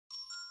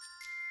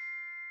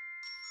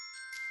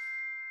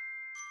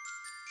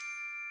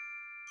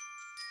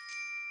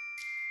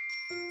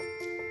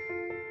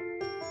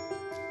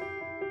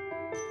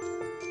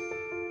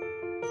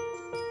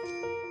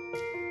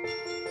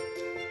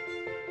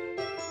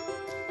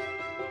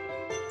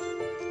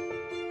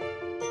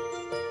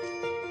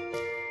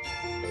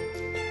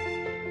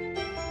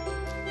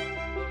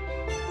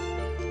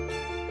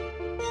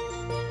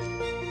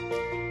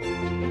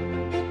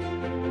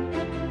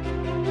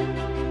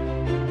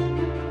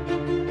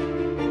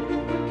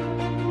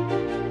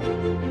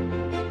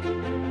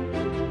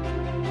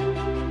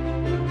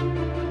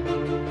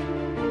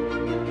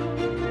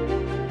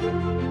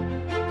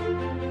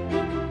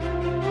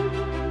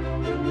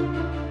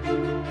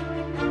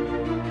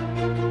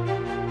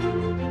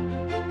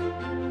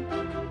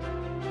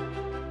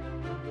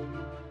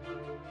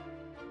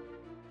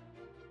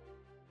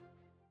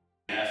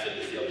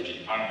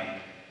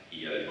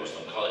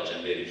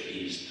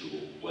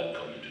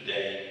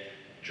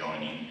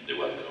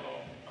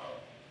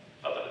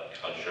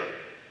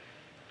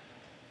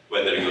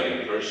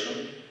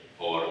person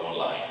or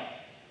online.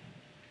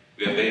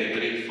 We are very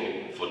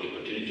grateful for the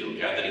opportunity of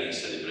gathering and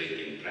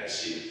celebrating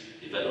impressive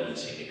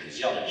developments in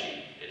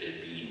ecclesiology that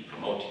have been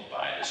promoted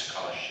by the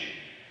scholarship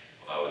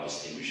of our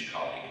distinguished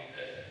colleague,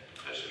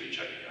 Professor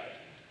Richard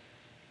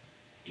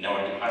Gaillardetz. In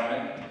our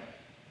department,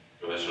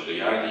 Professor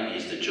Gaillardetz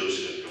is the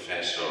Joseph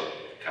Professor of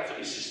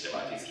Catholic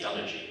Systematic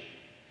Theology,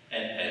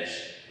 and as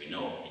we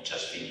know, he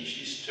just finished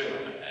his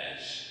term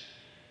as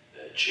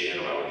the chair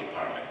of our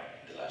department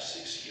in the last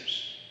 6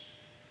 years.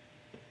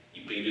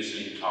 He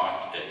previously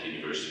taught at the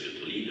University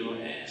of Toledo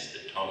as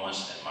the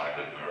Thomas and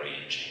Margaret Murray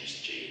and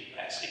James J.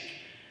 Bassick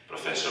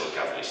Professor of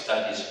Catholic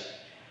Studies,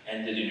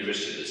 and at the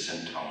University of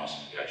St. Thomas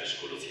Graduate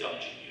School of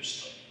Theology in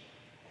Houston.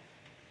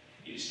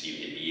 He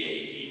received a BA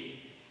in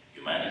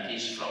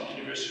Humanities from the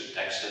University of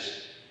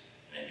Texas,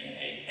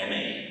 an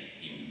MA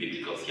in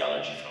Biblical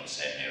Theology from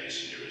St.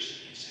 Mary's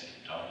University in San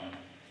Antonio,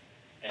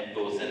 and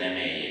both an MA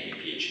and a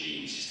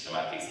PhD in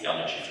Systematic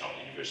Theology from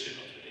the University of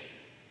Notre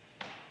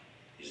Dame.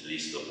 His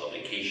list of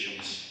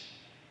publications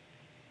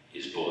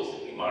is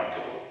both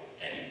remarkable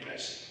and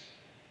impressive.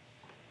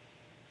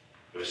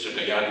 Professor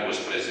Gaillardetz was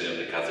president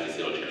of the Catholic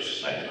Theological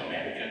Society of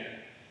America,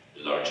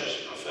 the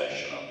largest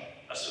professional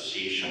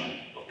association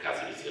of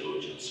Catholic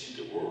theologians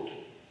in the world,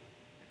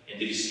 and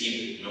he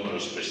received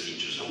numerous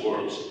prestigious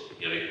awards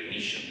in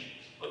recognition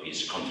of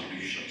his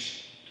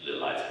contributions to the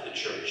life of the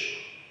Church.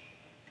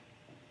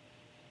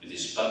 With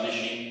his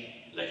publishing,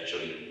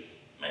 lecturing,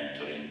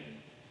 mentoring,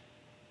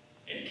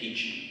 and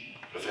teaching,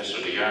 Professor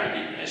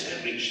Gaillardetz has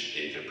enriched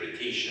the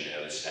interpretation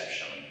and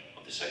reception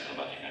of the Second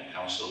Vatican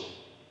Council,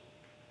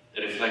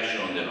 the reflection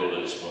on the role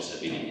and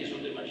responsibilities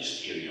of the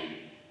Magisterium,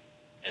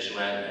 as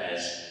well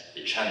as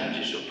the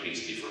challenges of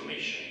priestly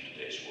formation in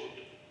today's world.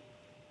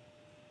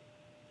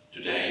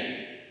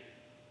 Today,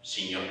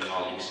 senior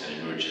colleagues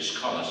and emerging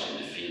scholars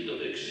in the field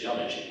of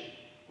ecclesiology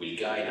will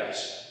guide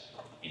us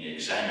in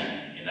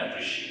examining and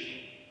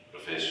appreciating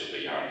Professor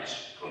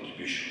Gaillardet's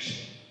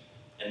contributions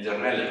and their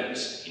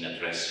relevance in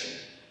addressing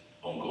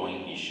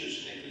ongoing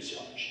issues in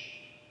ecclesiology.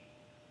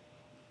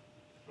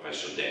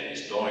 Professor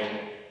Dennis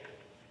Doyle,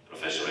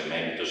 Professor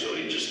Emeritus of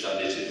Religious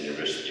Studies at the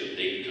University of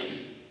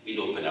Dayton,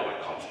 will open our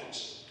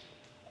conference.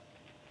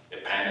 The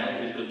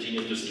panel will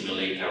continue to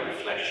stimulate our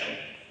reflection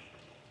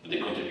with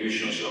the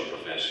contributions of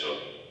Professor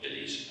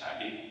Elise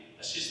Abbey,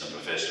 Assistant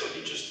Professor of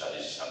Religious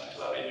Studies at Santa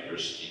Clara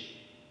University,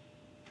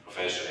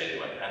 Professor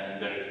Edward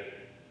Annenberg,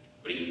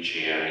 Bring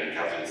Chair in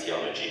Catholic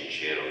Theology and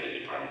Chair of the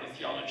Department of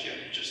Theology and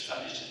Religious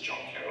Studies at John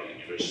Carroll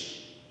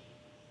University,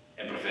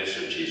 and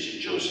Professor J.C.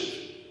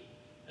 Joseph,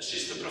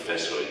 Assistant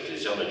Professor of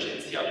Ecclesiology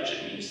and Theology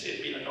and Ministry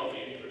at Villanova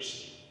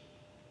University.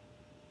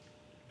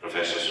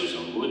 Professor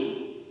Susan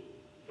Wood,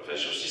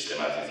 Professor of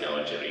Systematic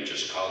Theology at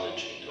Regis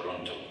College in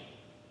Toronto,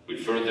 will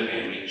further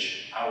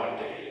enrich our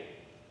day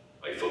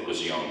by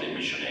focusing on the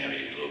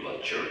missionary global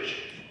church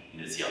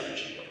in the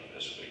theology of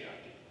Professor Gaillardetz.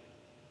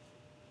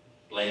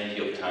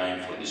 Plenty of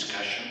time for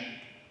discussion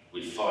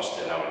will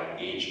foster our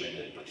engagement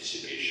and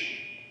participation.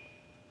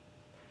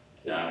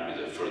 Now,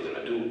 without further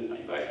ado,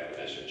 I invite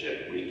Professor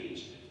Jeff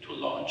Wilkins to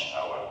launch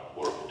our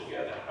work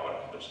together, our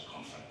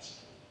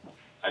conference.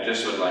 I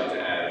just would like to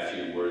add a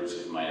few words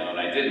of my own.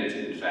 I didn't,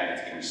 in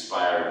fact,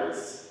 conspire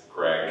with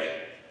Greg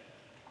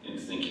in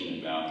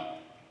thinking about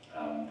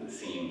the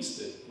themes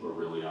that were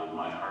really on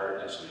my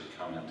heart as we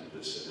come into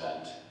this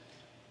event.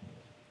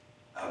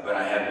 But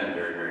I have been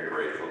very, very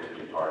grateful to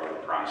be part of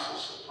the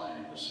process of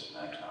planning this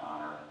event to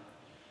honor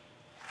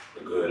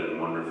a good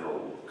and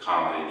wonderful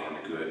colleague and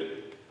a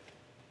good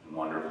and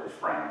wonderful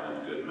friend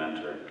and a good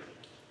mentor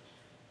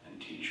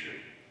and teacher.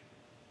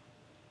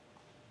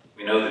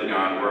 We know that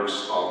God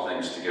works all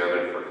things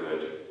together for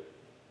good,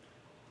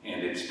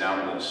 and it's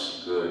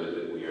doubtless good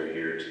that we are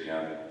here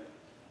together.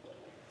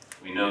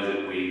 We know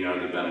that we are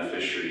the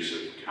beneficiaries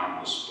of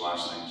countless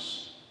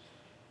blessings,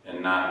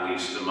 and not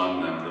least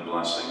among them the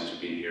blessing to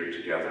be here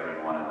together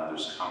in one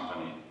another's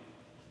company,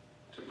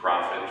 to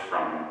profit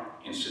from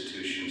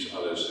institutions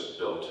others have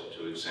built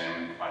to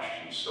examine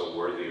questions so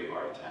worthy of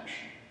our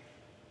attention,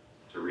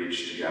 to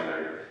reach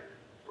together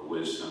for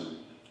wisdom,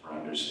 for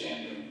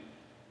understanding.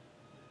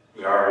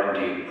 We are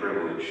indeed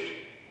privileged,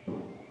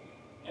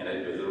 and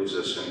it behooves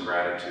us in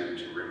gratitude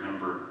to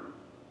remember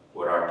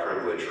what our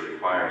privilege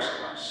requires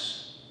of us.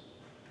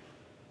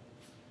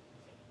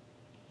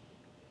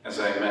 As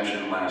I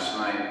mentioned last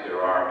night,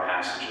 there are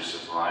passages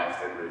of life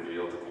that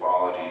reveal the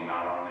quality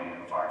not only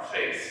of our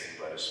faith,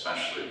 but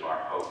especially of our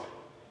hope.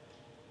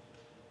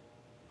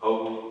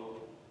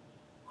 Hope,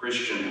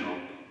 Christian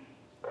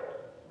hope,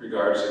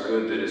 regards a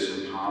good that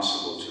is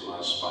impossible to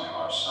us by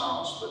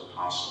ourselves, but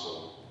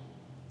possible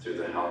through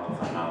the help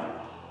of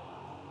another.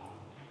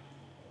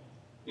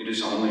 It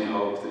is only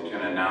hope that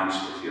can announce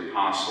with the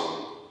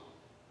apostle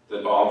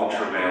that all the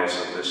travails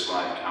of this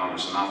life count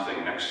as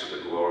nothing next to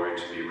the glory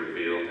to be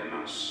revealed in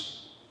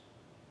us.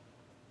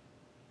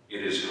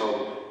 It is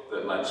hope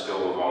that lets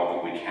go of all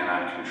that we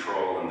cannot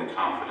control in the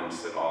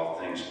confidence that all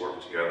things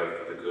work together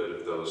for the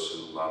good of those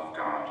who love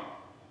God.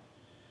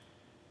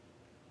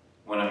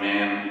 When a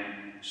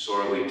man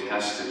sorely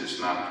tested, is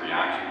not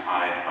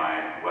preoccupied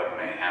by what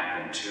may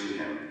happen to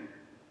him,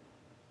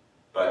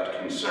 but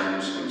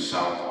concerns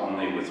himself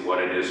only with what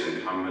it is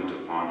incumbent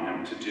upon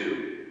him to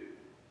do,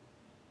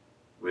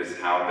 with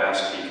how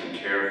best he can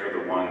care for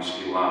the ones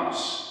he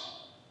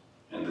loves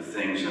and the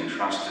things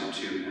entrusted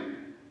to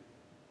him,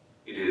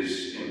 it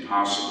is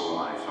impossible,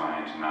 I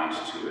find,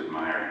 not to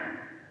admire him,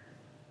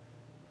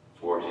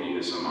 for he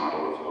is a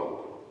model of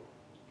hope.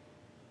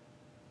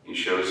 He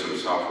shows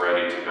himself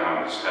ready to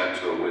bow his head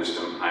to a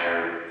wisdom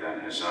higher than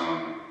his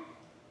own,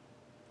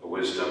 a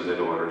wisdom that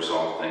orders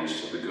all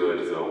things to the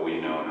good, though we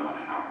know not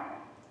how.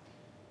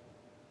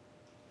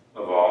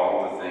 Of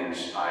all the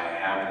things I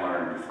have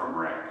learned from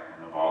Rick,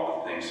 and of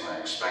all the things I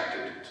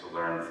expected to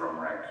learn from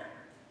Rick,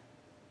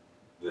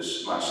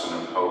 this lesson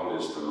of hope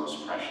is the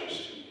most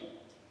precious to me.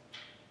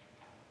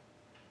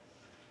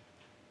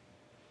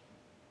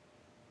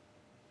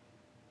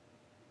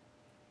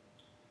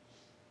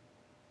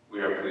 We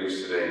are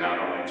pleased today not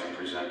only to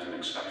present an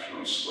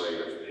exceptional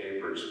slate of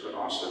papers, but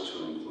also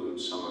to include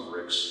some of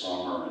Rick's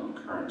former and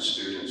current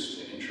students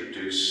to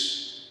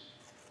introduce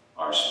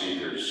our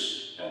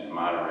speakers and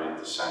moderate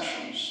the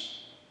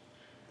sessions.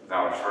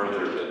 Without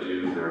further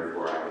ado,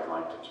 therefore, I would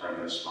like to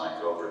turn this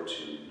mic over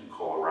to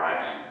Nicole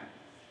Riley.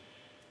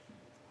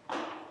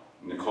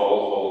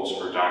 Nicole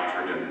holds her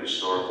doctorate in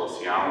historical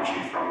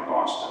theology from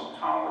Boston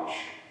College.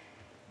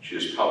 She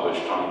has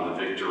published on the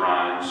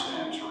Victorines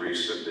and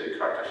Teresa de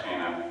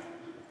Cartagena.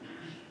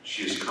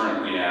 She is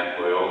currently at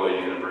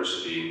Loyola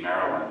University,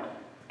 Maryland,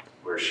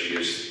 where she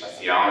is a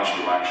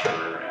theology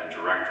lecturer and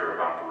director of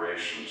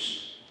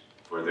operations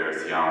for their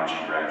theology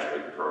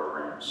graduate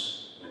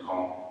programs.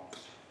 Nicole?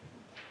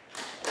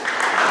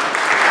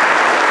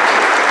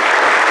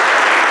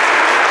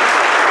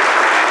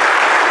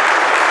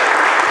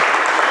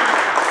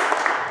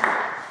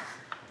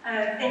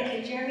 Thank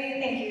you,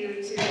 Jeremy. Thank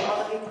you to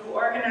all of you who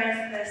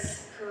organized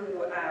this,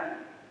 who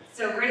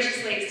so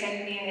graciously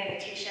extended me an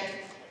invitation.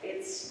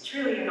 It's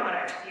truly an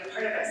honor to be a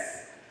part of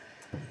this.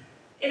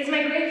 It is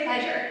my great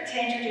pleasure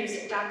to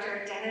introduce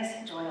Dr.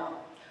 Dennis Doyle,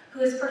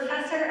 who is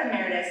Professor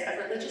Emeritus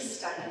of Religious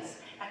Studies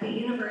at the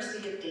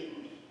University of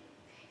Dayton.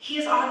 He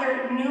has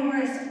authored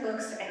numerous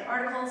books and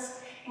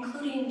articles,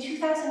 including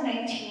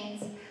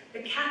 2019's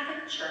The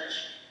Catholic Church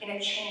in a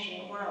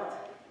Changing World.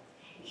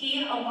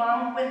 He,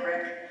 along with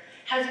Rick,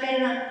 has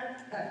been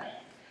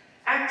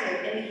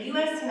active in the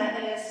U.S.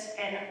 Methodist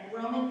and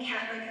Roman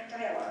Catholic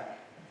dialogue.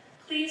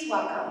 Please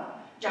welcome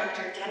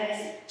Dr.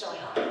 Dennis Doyle.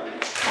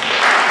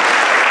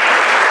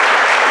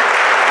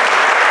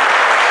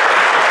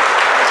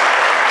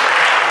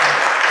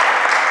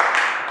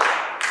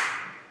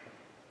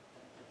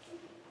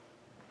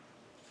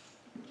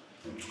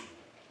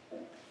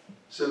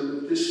 So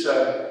this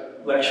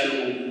lecture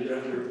will be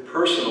rather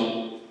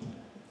personal.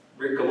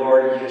 Prof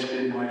Gaillardetz has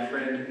been my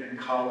friend and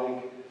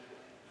colleague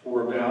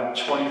for about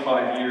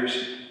 25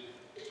 years.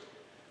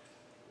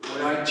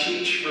 When I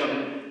teach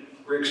from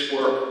Rick's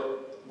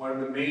work, one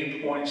of the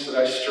main points that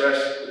I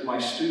stress with my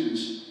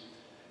students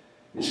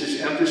is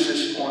his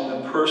emphasis on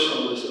the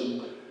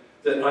personalism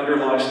that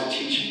underlies the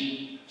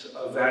teaching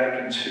of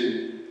Vatican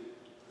II.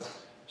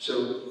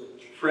 So,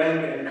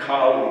 friend and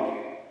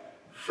colleague,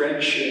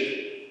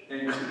 friendship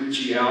and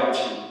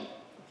collegiality.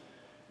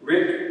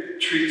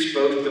 Rick treats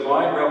both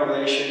divine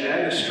revelation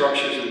and the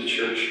structures of the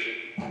church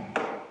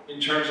in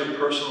terms of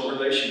personal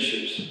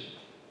relationships.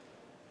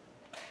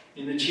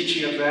 In the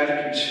teaching of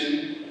Vatican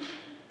II,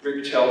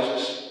 Rick tells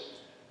us,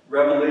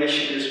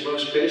 revelation is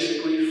most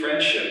basically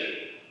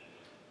friendship.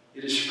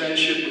 It is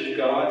friendship with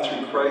God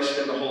through Christ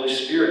and the Holy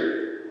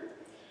Spirit.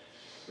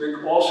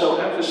 Rick also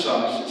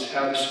emphasizes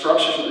how the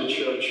structures of the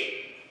church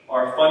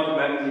are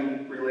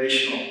fundamentally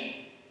relational.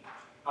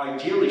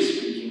 Ideally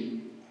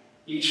speaking,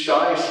 each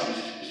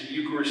diocese is a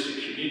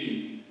Eucharistic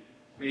communion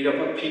made up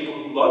of people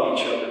who love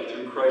each other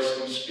through Christ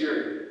and the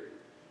Spirit.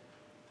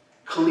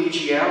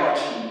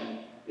 Collegiality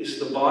is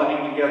the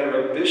bonding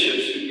together of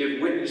bishops who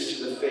give witness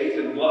to the faith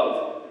and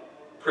love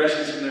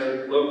present in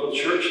their local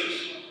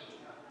churches.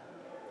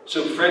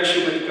 So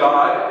friendship with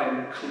God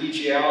and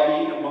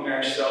collegiality among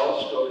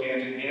ourselves go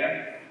hand in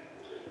hand.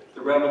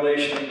 The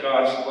revelation of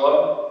God's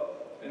love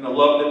and the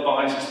love that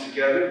binds us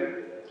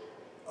together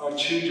are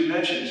two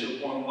dimensions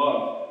of one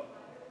love.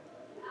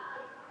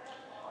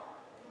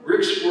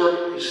 Rick's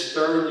work is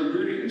thoroughly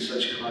rooted in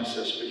such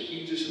concepts, but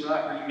he does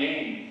not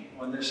remain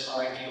on this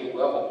ideal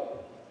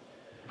level.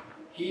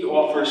 He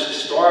offers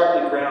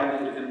historically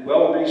grounded and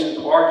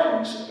well-reasoned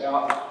arguments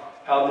about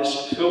how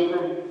this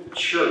pilgrim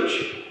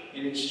church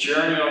in its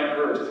journey on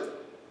earth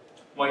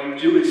might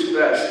do its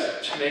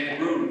best to make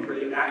room for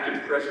the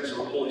active presence of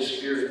the Holy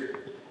Spirit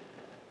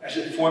as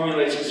it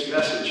formulates its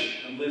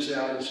message and lives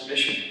out its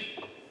mission.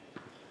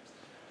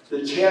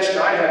 The task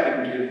I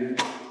have been given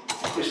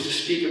is to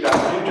speak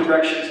about new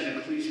directions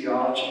in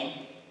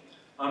ecclesiology.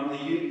 I'm to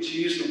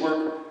use the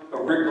work of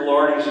Rick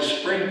Gaillardetz as a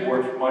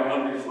springboard for my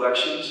own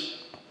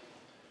reflections.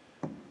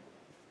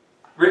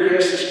 Rick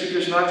asked the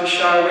speakers not to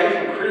shy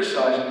away from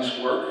criticizing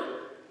his work.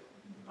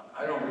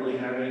 I don't really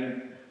have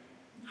any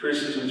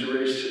criticism to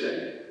raise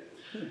today.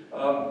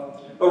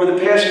 Over the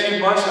past few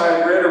months, I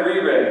have read or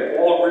reread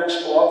all of Rick's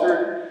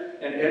authored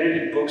and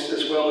edited books,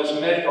 as well as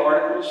many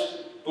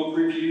articles, book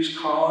reviews,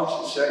 columns,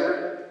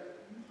 etc.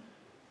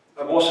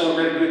 I've also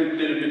read a good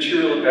bit of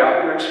material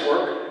about Rick's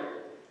work.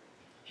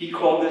 He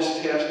called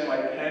this task my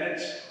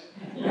penance.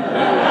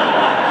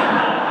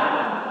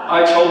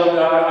 I told him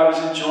that I was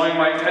enjoying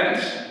my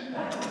penance.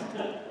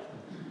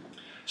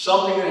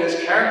 Something that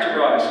has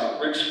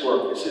characterized Rick's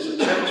work is his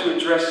attempt to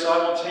address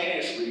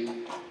simultaneously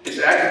his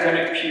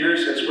academic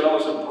peers as well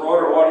as a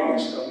broader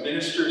audience of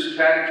ministers,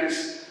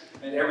 catechists,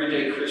 and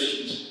everyday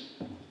Christians.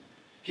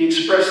 He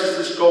expresses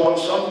this goal in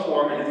some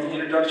form in the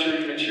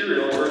introductory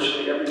material of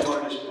virtually every one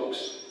of his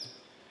books.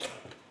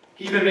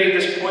 He even made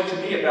this point to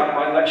me about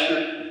my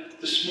lecture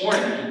this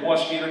morning. He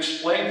wants me to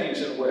explain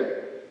things in a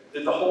way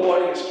that the whole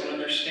audience can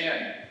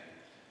understand,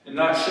 and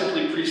not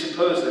simply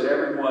presuppose that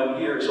everyone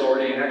here is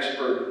already an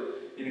expert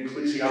in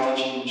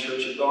ecclesiology and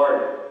church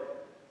authority.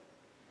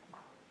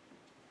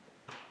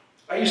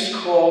 I used to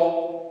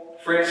call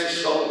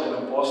Francis Sullivan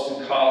of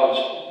Boston College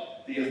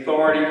the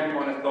authority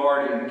on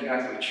authority in the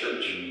Catholic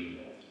Church.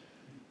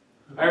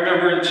 I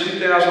remember in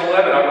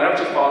 2011, I went up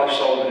to Father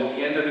Sullivan at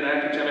the end of an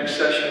academic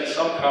session at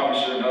some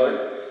conference or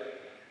another.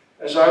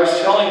 As I was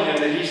telling him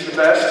that he's the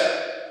best,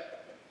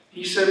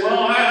 he said,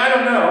 well, I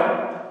don't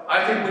know.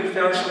 I think we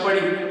found somebody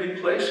who can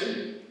replace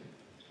me.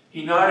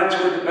 He nodded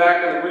toward the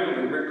back of the room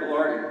at Rick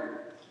Gaillardetz.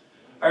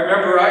 I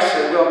remember I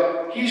said,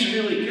 well, he's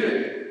really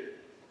good,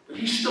 but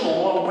he's still a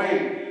long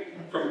way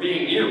from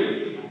being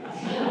you.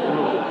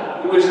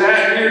 It was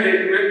that year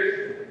that Rick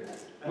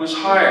was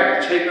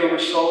hired to take over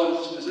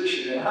Sullivan's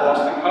position at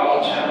Boston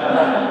College.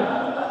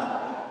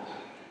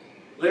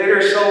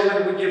 Later,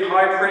 Sullivan would give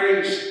high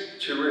praise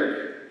to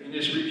Rick in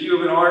his review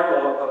of an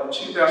article of a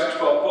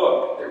 2012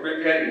 book that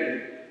Rick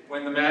edited,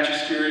 When the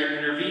Magisterium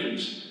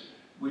Intervenes,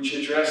 which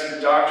addressed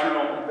the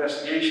doctrinal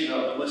investigation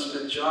of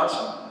Elizabeth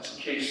Johnson as a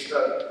case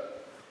study.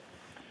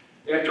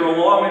 After a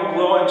long and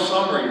glowing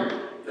summary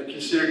that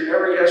considered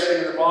every essay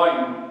in the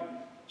volume,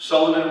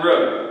 Sullivan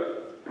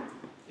wrote,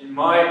 in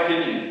my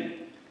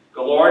opinion,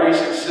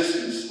 Gaillardet's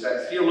insistence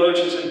that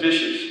theologians and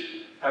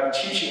bishops have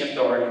teaching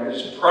authority that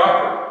is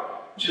proper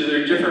to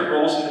their different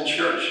roles in the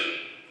church,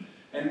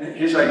 and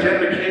his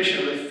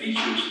identification of the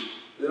features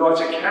that ought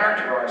to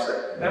characterize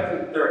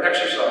their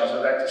exercise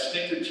of that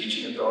distinctive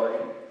teaching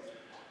authority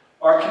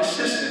are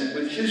consistent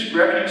with his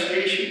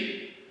reputation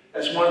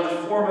as one of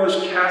the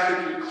foremost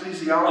Catholic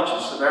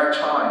ecclesiologists of our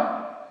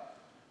time.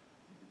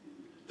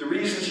 The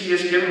reasons he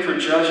has given for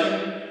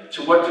judging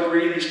to what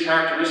degree these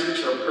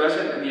characteristics are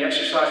present in the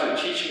exercise of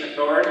teaching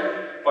authority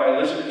by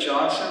Elizabeth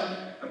Johnson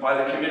and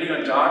by the Committee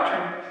on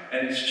Doctrine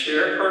and its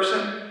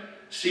chairperson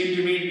seem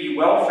to me to be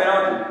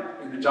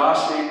well-founded in the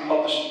dossier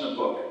published in the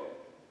book.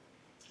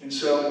 And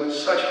so, with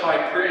such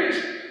high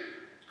praise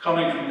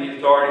coming from the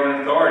authority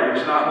on authority, it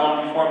was not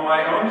long before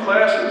my own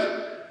classes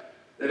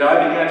that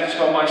I began to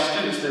tell my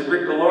students that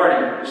Rick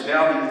Gaillardetz is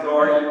now the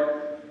authority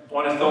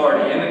on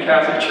authority in the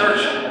Catholic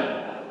Church.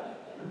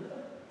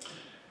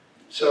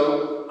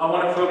 So I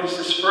want to focus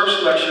this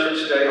first lecture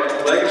today on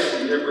the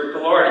legacy of Rick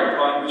Gaillardetz,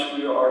 upon which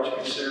we are to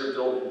consider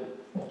building.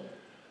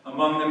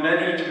 Among the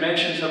many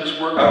dimensions of his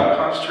work, I will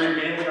concentrate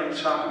mainly on the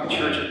topic of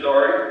church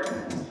authority.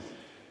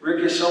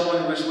 Rick is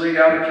someone who has laid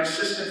out a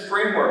consistent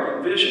framework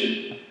and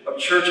vision of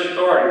church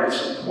authority that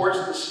supports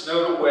the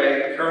synodal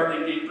way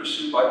currently being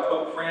pursued by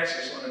Pope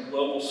Francis on a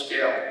global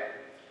scale.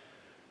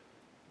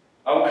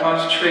 I will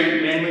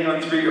concentrate mainly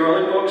on 3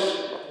 early books,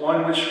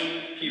 one which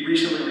he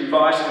recently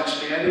revised and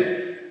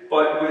expanded,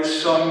 but with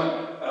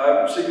some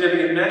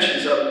significant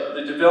mentions of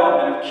the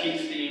development of key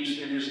themes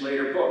in his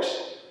later books.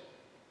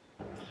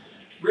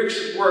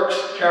 Rick's works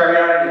carry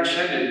out an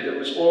agenda that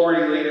was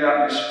already laid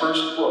out in his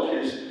first book,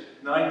 his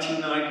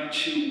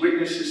 1992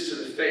 Witnesses to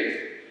the Faith,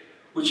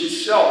 which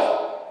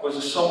itself was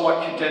a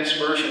somewhat condensed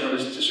version of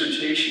his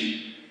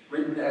dissertation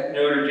written at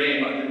Notre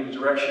Dame under the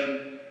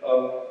direction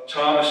of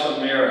Thomas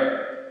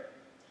O'Meara.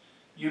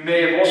 You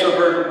may have also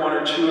heard of 1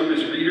 or 2 of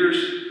his readers,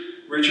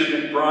 Richard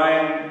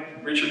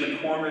McBrien, Richard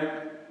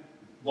McCormick,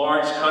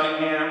 Lawrence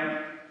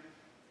Cunningham.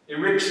 In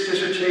Rick's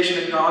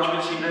dissertation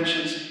acknowledgments, he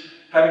mentions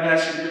having had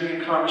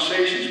significant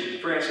conversations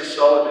with Francis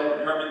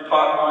Sullivan, Herman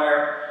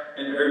Pottmeyer,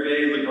 and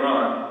Hervé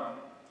Legrand.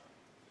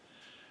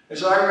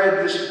 As I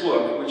read this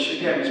book, which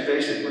again is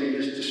basically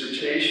his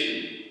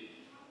dissertation,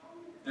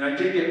 and I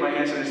did get my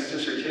hands on his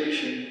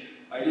dissertation,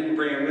 I didn't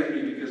bring it with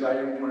me because I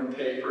didn't want to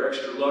pay for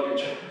extra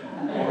luggage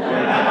on the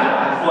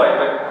flight.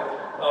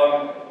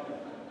 But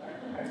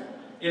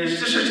in his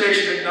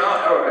dissertation,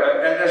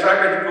 as I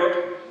read the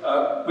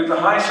book, with the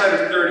hindsight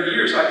of 30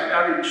 years, I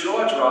found it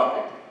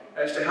jaw-dropping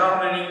as to how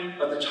many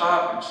of the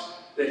topics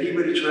that he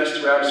would address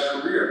throughout his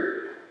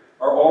career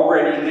are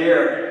already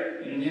there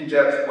in an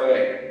in-depth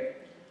way.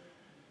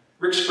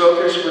 Rick's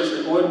focus was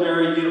the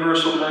ordinary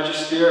universal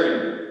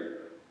magisterium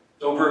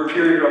over a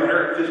period of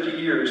 150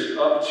 years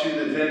up to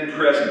the then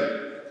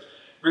present.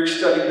 Rick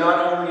studied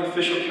not only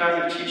official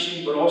Catholic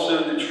teaching, but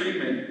also the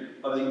treatment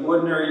of the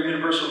ordinary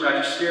universal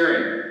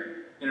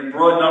magisterium in a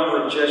broad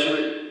number of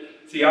Jesuit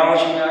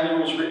theology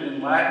manuals written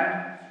in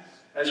Latin,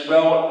 as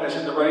well as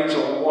in the writings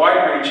of a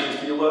wide range of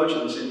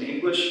theologians in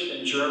English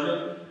and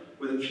German,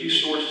 with a few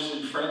sources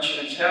in French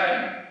and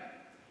Italian.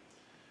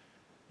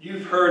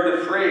 You've heard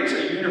the phrase,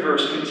 a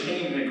universe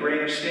contained in a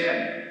grain of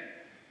sand.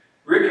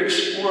 Rick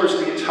explores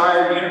the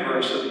entire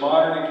universe of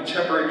modern and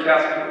contemporary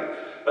Catholic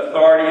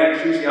authority and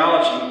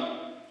ecclesiology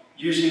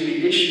using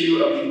the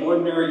issue of the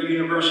ordinary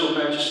universal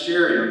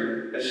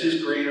magisterium as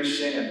his grain of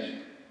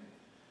sand.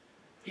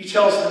 He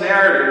tells the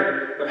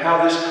narrative of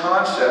how this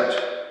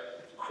concept,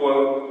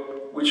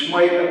 quote, which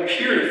might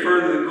appear to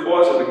further the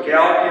cause of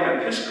Gallican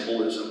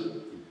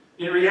episcopalism,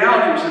 in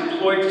reality was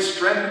employed to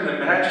strengthen the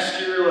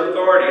magisterial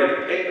authority of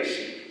the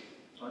papacy,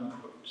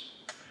 unquote.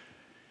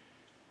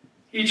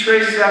 He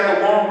traces out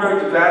the long road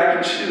to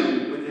Vatican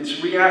II with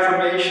its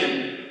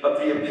reaffirmation of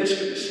the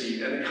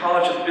episcopacy and the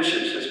College of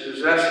Bishops as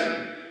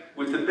possessing,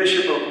 with the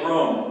Bishop of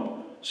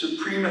Rome,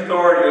 supreme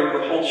authority over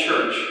the whole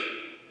church,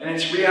 and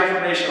its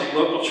reaffirmation of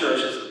local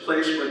church as the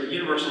place where the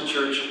universal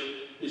church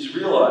is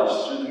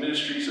realized through the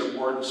ministries of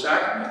word and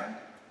sacrament.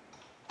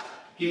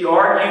 He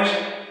argues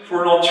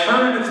for an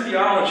alternative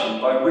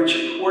theology by which,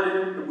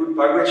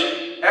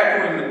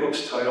 echoing the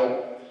book's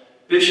title,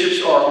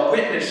 bishops are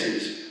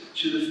witnesses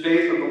to the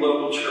faith of the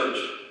local church.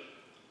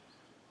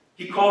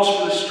 He calls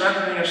for the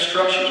strengthening of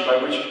structures by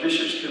which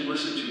bishops can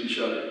listen to each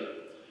other.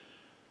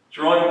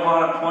 Drawing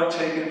upon a point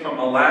taken from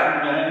a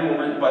Latin manual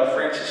written by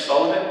Francis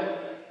Sullivan,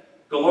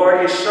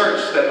 Gaillardet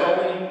asserts that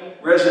only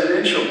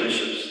residential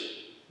bishops,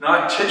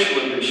 not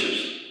titular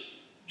bishops,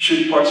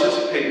 should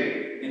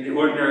participate in the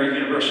ordinary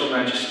universal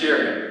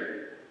magisterium.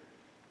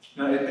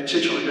 Now, a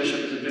titular bishop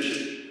is a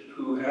bishop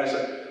who has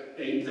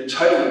the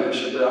title of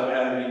bishop without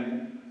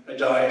having a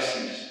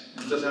diocese.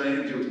 It doesn't have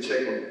anything to do with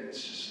titling.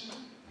 It's just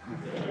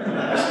it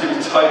has to do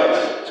with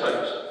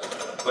titles.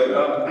 But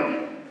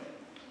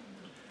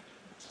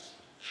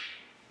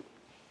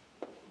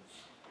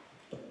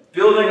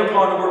building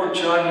upon the work of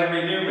John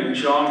Henry Newman,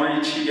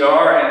 Jean-Marie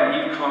Tillard,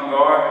 and Yves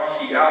Congar,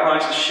 he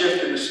outlines a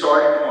shift in the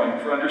starting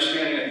point for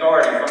understanding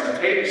authority from the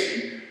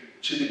papacy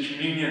to the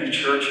communion of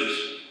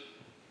churches.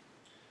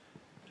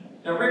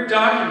 Now, Rick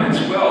documents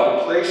well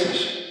the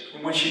places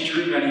from which he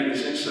drew many of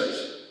his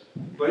insights,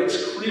 but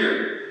it's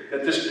clear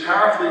that this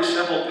powerfully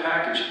assembled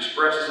package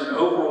expresses an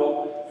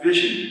overall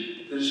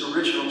vision that is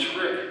original to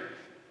Rick.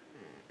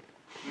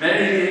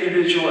 Many of the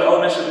individual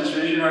elements of his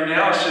vision are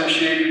now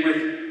associated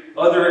with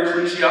other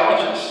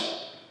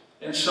ecclesiologists,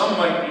 and some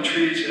might be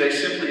treated today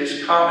simply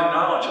as common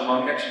knowledge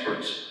among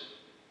experts.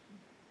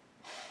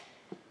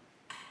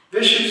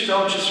 Bishops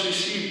don't just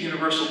receive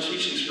universal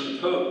teachings from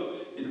the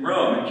Pope in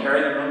Rome and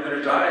carry them home to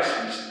their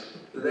diocese,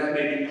 though that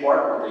may be part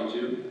of what they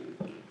do.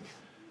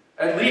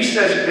 At least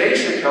as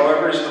basic,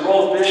 however, is the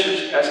role of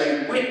bishops as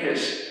a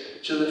witness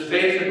to the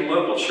faith in the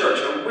local church,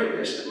 a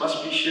witness that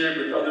must be shared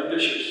with other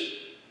bishops.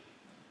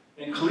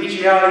 And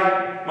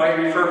ecclesiology might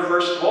refer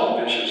first of all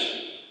to bishops,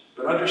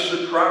 but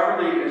understood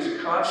properly, it is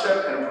a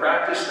concept and a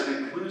practice that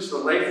includes the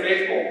lay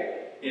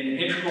faithful in an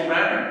integral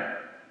manner.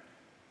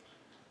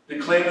 The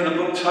claim of the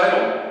book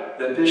title,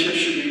 that bishops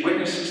should be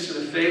witnesses to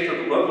the faith of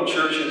the local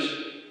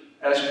churches,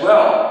 as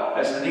well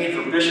as the need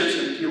for bishops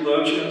and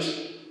theologians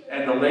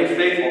and the lay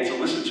faithful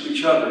to listen to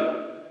each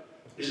other,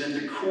 is at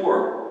the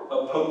core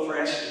of Pope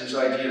Francis's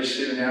idea of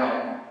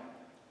synodality.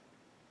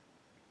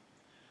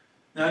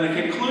 Now, in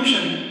the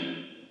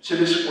conclusion to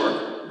this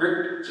work,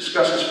 Rick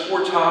discusses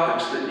 4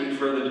 topics that need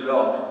further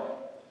development: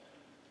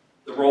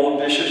 the role of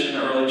bishops in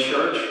the early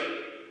church,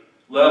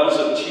 levels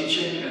of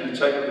teaching and the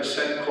type of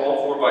assent called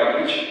for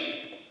by each,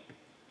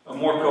 a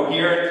more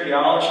coherent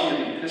theology of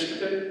the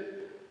episcopate,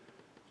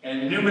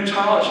 and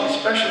pneumatology,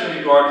 especially in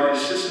regard to the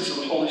assistance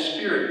of the Holy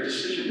Spirit in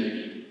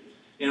decision-making,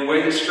 in a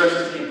way that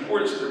stresses the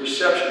importance of the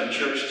reception of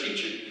church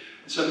teaching.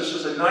 And so this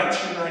was a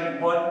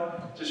 1991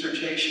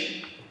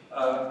 dissertation,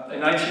 a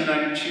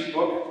 1992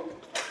 book.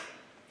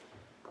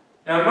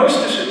 Now, in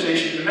most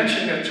dissertations, the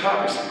mentioning of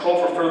topics that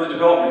call for further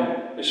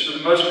development is, for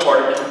the most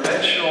part, a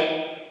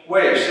conventional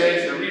way of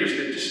saying to the readers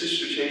that this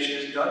dissertation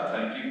is done,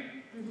 thank you.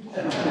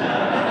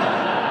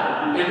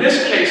 In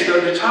this case,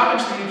 though, the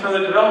topics needing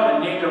further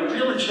development named a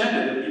real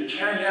agenda that would be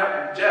carried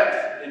out in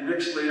depth in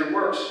Rick's later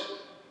works.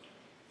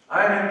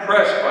 I am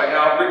impressed by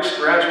how Rick's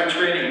graduate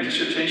training and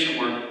dissertation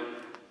work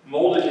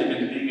molded him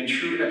into being a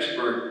true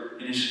expert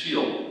in his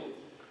field.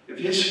 If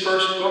his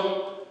first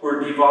book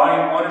were to be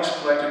Volume 1 of his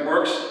collected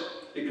works,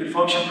 it could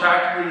function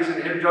practically as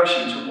an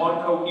introduction to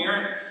one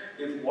coherent,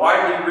 if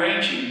widely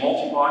ranging,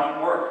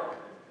 multi-volume work.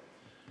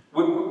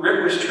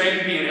 Rick was trained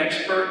to be an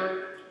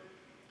expert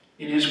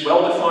in his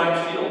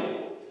well-defined field.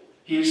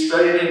 He has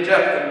studied in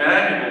depth the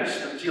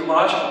manuals, the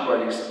theological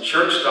writings, the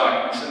church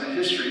documents, and the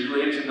history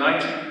related to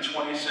 19th and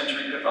 20th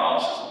century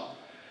Catholicism.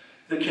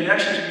 The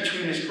connections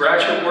between his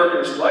graduate work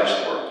and his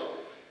life's work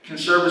can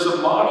serve as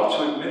a model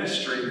to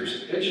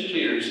administrators,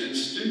 educators, and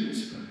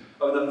students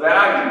of the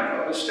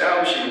value of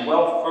establishing a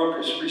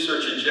well-focused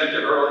research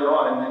agenda early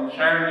on and then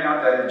carrying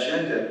out that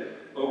agenda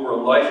over a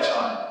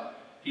lifetime.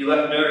 He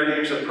left Notre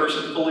Dame as a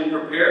person fully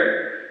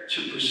prepared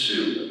to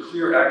pursue a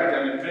clear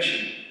academic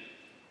mission.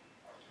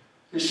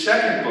 His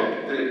second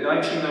book, the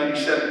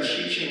 1997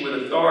 Teaching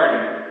with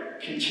Authority,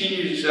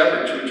 continued his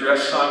effort to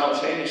address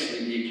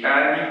simultaneously the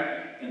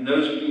academy and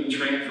those being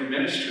trained for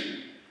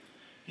ministry.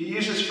 He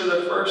uses for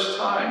the first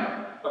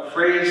time a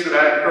phrase that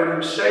I've heard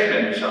him say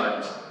many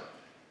times: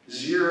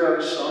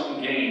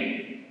 zero-sum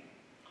game.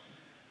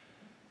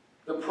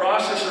 The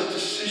process of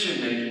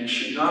decision-making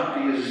should not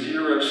be a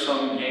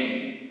zero-sum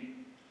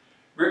game.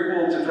 Rick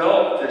will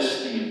develop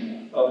this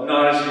theme of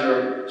not a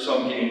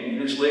zero-sum game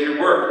in his later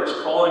work as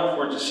calling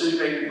for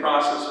decision-making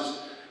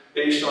processes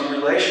based on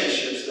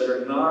relationships that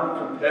are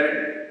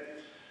non-competitive,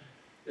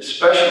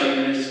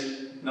 especially in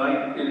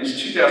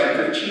his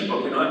 2015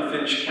 book, An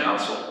Unfinished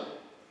Counsel.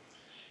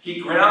 He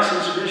grounds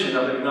his vision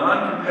of a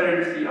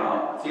non-competitive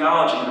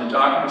theology in the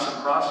documents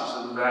and processes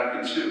of the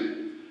Vatican II.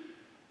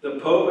 The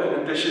Pope and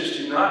the bishops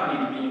do not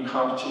need to be in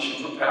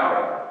competition for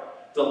power.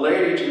 The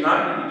laity do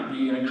not need to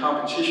be in a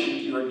competition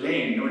with the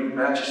ordained, nor the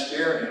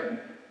Magisterium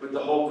with the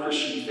whole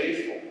Christian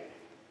faithful.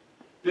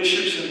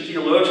 Bishops and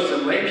theologians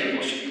and lay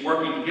people should be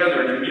working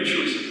together in a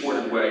mutually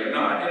supportive way,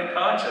 not in a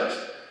contest,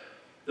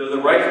 though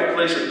the rightful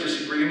place of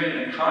disagreement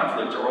and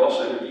conflict are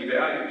also to be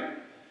valued.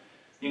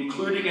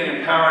 Including and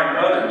empowering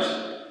others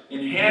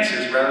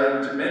enhances rather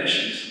than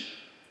diminishes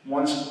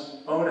one's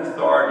own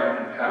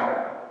authority and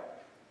power.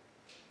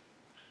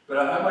 But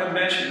I might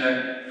mention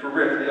that for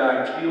Rick, the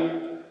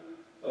ideal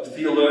of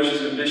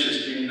theologians and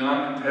bishops being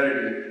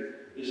non-competitive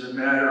is a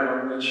matter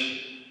on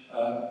which,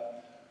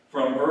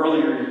 from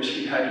earlier years,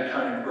 he had to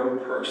kind of grow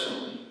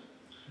personally.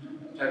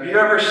 Have you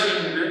ever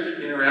seen Rick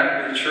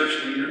interact with a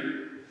church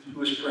leader who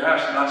was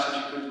perhaps not such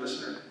a good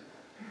listener?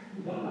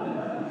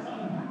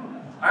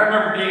 I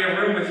remember being in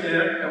a room with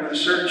him and with a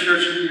certain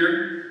church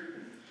leader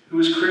who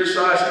was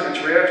criticizing a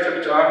draft of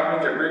a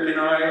document that Rick and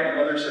I and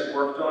others had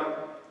worked on.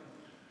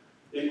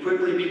 It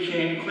quickly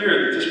became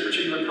clear that this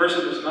particular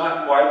person was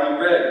not widely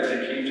read when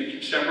it came to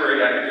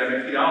contemporary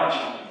academic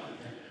theology.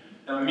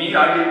 Now me,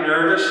 I get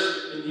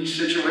nervous in these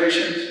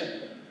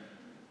situations.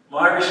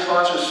 My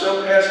response was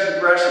so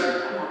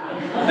passive-aggressive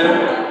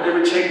that it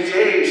would take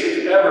days,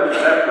 if ever, for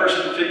that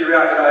person to figure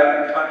out that I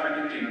had been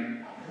contradicting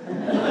him.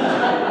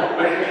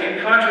 But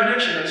in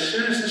contradiction, as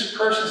soon as this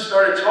person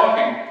started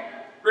talking,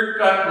 Rick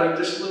got like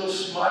this little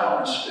smile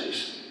on his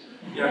face.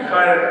 You know,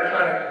 kind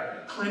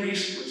of Clint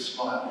Eastwood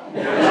smile.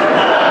 You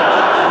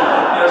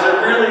know, is it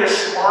really a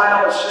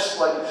smile? It's just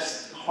like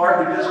this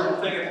hardly visible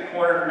thing at the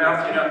corner of the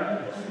mouth, you know.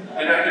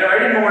 And I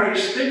didn't know what he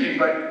was thinking,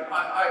 but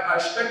I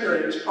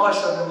speculated it was probably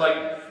something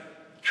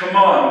like, "Come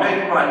on,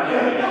 make my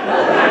day."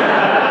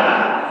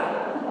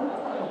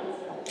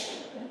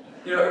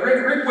 You know,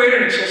 Rick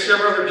waited until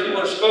several other people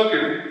had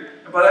spoken,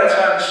 and by that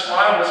time the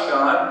smile was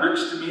gone.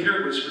 Rick's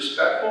demeanor was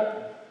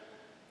respectful,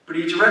 but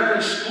he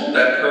directly schooled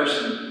that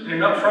person in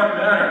an upfront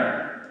manner.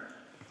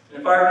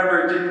 And if I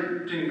remember,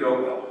 it didn't go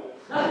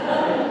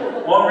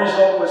well. One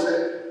result was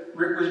that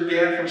Rick was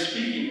banned from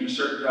speaking in a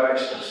certain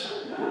diocese.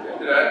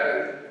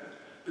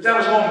 But that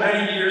was all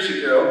many years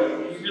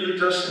ago. He really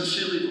does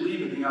sincerely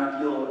believe in the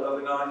ideal of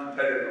a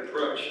non-competitive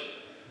approach.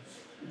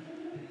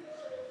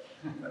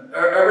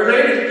 A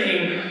related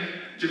theme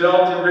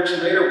developed in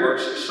Rick's later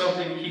works is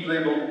something he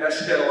labeled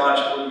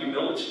eschatological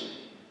humility.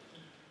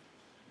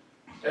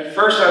 At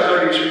first I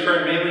thought he was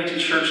referring mainly to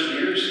church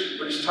leaders,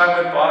 but as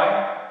time went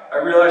by, I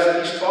realized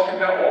that he's talking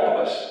about all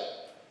of us,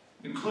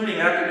 including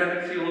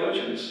academic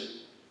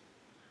theologians.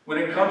 When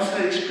it comes to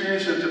the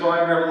experience of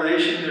divine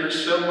revelation, there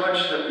is so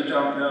much that we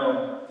don't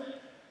know.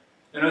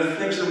 And of the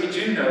things that we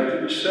do know,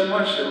 there is so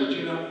much that we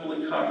do not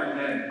fully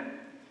comprehend.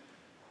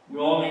 We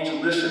all need to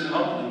listen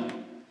humbly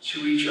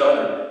to each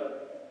other.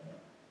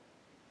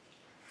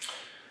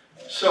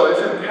 So if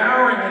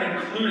empowering and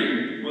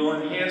including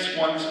will enhance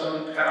one's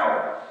own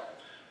power,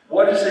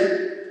 what is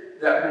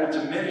it that will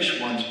diminish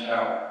one's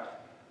power?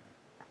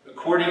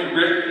 According to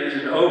Rick, it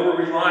is an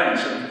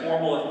over-reliance on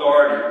formal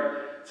authority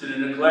to the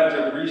neglect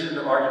of reasoned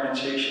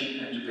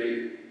argumentation and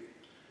debate.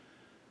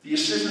 The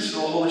assistance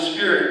of the Holy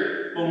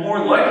Spirit will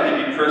more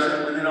likely be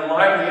present within a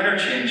lively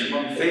interchange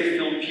among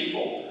faith-filled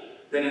people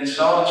than in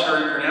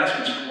solitary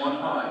pronouncements from on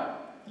high.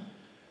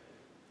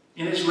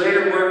 In his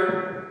later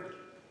work,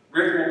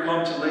 Rick will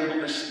come to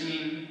label this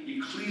theme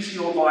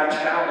ecclesial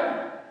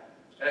vitality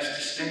as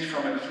distinct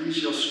from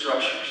ecclesial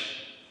structures,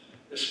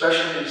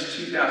 especially in his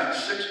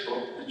 2006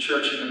 book, The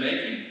Church in the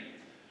Making.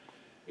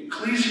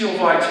 Ecclesial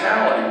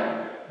vitality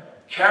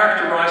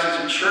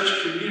characterizes a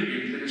church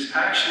community that is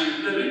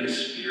actually living a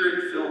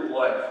spirit-filled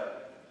life.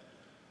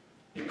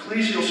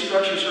 Ecclesial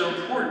structures are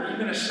important,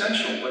 even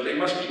essential, but they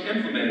must be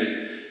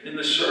implemented in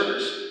the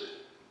service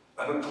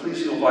of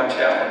ecclesial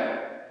vitality.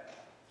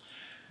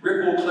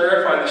 Rick will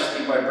clarify this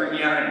theme by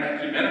bringing out an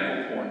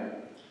ecumenical point.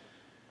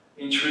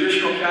 In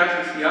traditional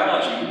Catholic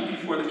theology, even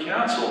before the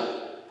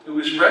Council, it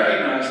was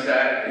recognized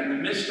that in the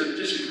midst of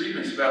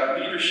disagreements about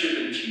leadership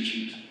and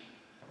teachings,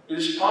 it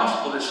is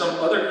possible that some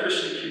other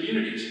Christian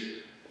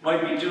communities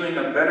might be doing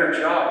a better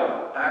job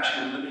of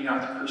actually living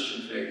out the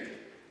Christian faith.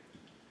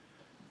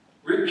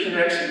 Rick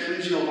connects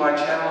ecclesial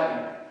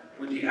vitality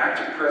with the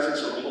active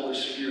presence of the Holy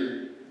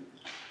Spirit.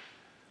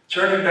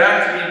 Turning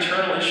back to the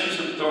internal issues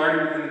of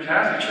authority within the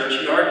Catholic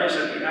Church, he argues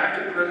that the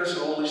active presence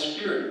of the Holy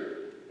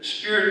Spirit, the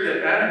Spirit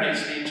that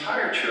animates the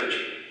entire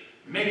Church,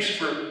 makes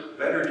for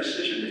better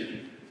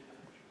decision-making.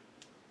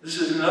 This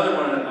is another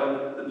one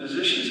of the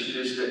positions of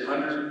his that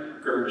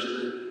undergirds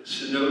the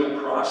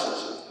synodal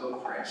process of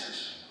Pope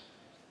Francis.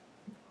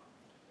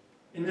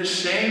 In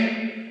this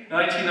same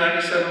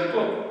 1997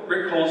 book,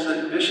 Rick holds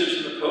that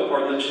bishops and the Pope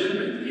are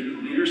legitimately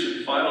the leaders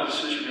and final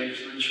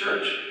decision-makers of the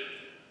Church.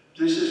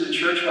 This is a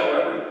church,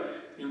 however,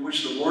 in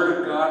which the Word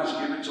of God is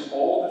given to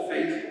all the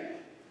faithful.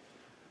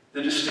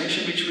 The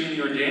distinction between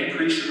the ordained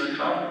priest and the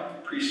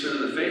common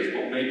priesthood of the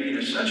faithful may be an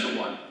essential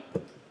one.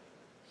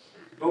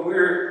 But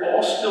we're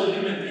all still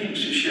human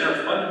beings who share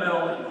a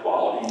fundamental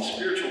equality in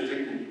spiritual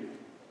dignity.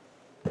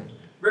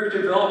 Rick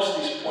develops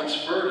these points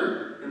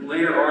further in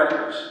later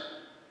articles,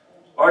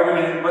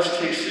 arguing that we must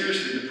take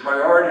seriously the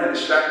priority of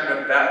the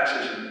sacrament of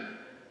baptism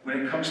when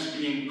it comes to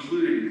being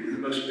included in the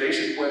most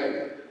basic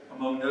way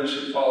among those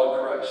who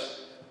follow Christ.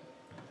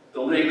 The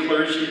lay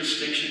clergy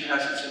distinction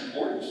has its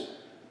importance,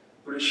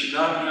 but it should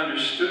not be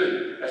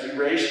understood as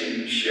erasing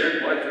the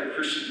shared life of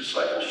Christian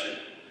discipleship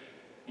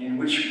in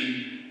which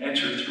we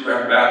enter through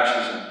our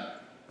baptism.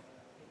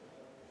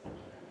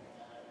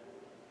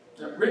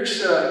 Now,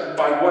 Rick's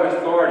By What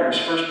Authority was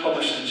first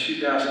published in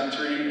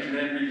 2003 and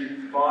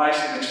then revised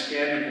and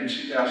expanded in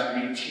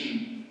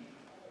 2018.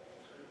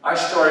 I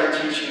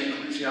started teaching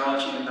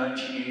ecclesiology in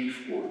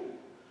 1984.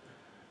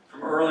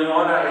 From early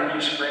on, I had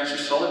used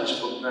Francis Sullivan's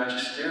book,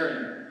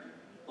 Magisterium,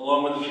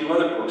 along with a few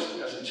other books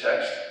as a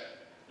text.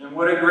 And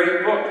what a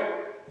great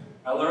book.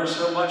 I learned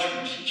so much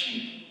from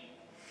teaching.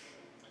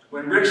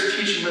 When Rick's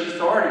Teaching with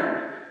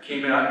Authority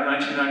came out in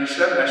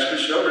 1997, I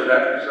switched over to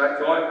that because I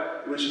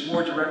thought it was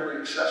more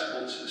directly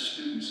accessible to the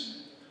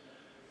students.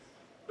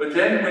 But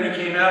then when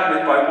he came out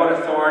with By What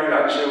Authority,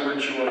 I was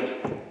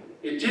overjoyed.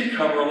 It did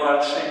cover a lot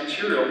of the same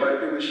material,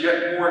 but it was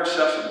yet more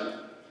accessible.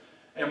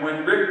 And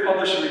when Rick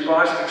published a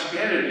revised and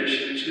expanded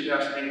edition in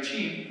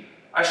 2018,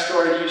 I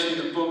started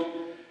using the book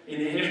in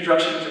the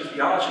Introduction to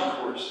Theology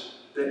course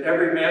that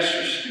every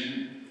master's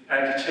student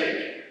had to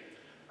take.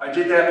 I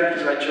did that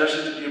because I judged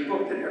it to be a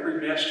book that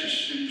every master's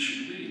student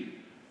should read,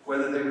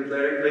 whether they would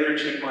later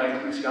take my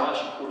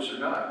ecclesiology course or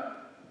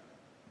not.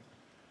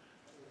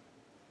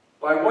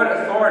 By What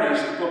Authority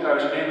is the book I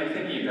was mainly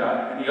thinking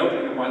about in the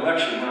opening of my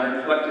lecture when I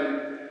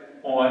reflected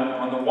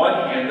on the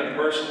one hand, the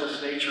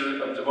personalist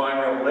nature of divine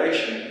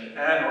revelation,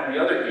 and on the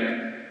other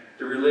hand,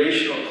 the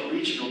relational,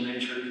 collegial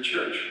nature of the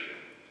Church.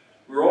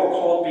 We're all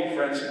called to be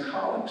friends and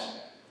colleagues.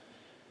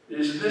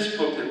 It is in this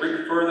book that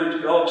Rick further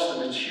develops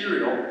the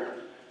material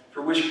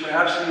for which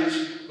perhaps he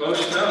is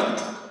most known,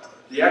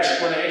 the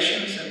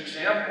explanations and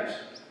examples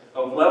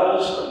of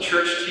levels of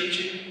church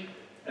teaching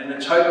and the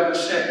type of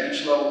assent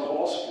each level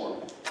calls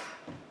for.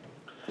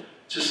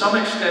 To some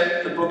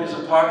extent, the book is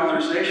a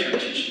popularization of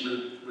teaching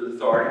with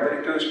authority, but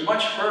it goes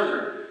much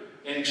further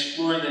in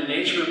exploring the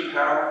nature of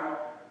power,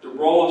 the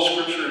role of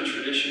Scripture and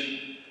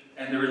tradition,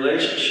 and the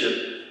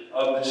relationship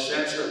of the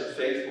sense of the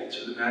faithful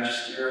to the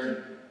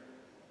Magisterium.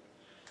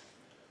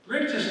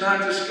 Rick does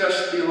not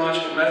discuss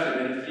theological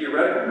method in a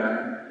theoretical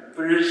manner,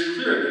 but it is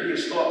clear that he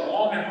has thought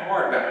long and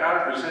hard about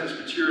how to present his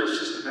material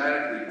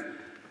systematically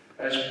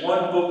as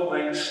one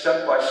book-length,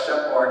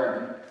 step-by-step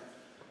argument.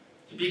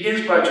 He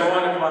begins by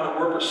drawing upon the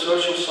work of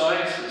social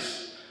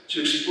sciences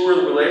to explore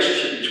the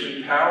relationship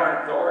between power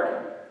and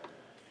authority.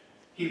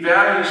 He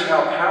values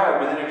how power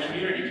within a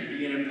community can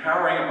be an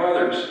empowering of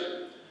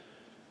others,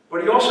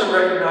 but he also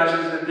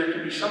recognizes that there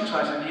can be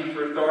sometimes a need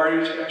for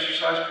authority to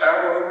exercise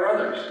power over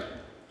others.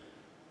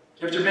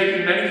 After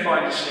making many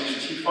fine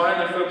distinctions, he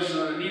finally focuses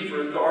on the need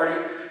for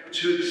authority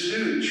to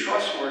exude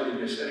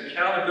trustworthiness and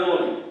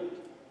accountability.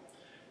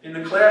 In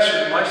the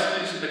classroom, my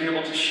students have been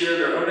able to share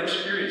their own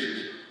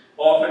experiences,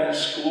 often in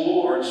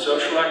school or in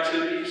social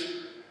activities,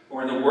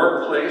 or in the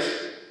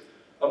workplace,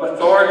 of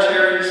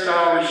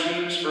authoritarian-style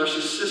regimes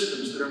versus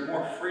systems that are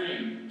more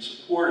freeing,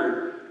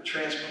 supportive,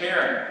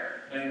 transparent,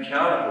 and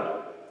accountable.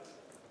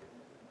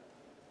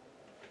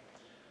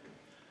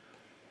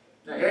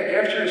 Now,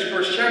 after his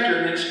first chapter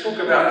in this book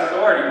about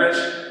authority,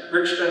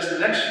 Rick spends the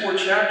next 4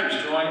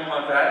 chapters drawing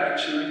upon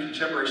Vatican II and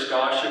contemporary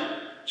scholarship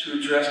to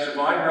address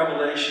divine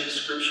revelation,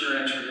 Scripture,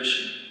 and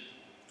tradition.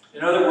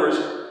 In other words,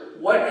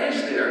 what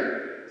is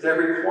there that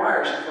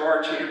requires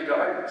authoritative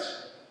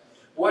guidance?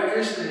 What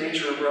is the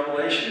nature of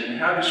revelation, and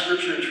how do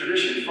Scripture and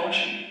tradition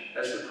function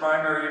as the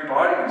primary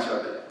embodiments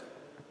of it?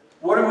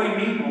 What do we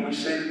mean when we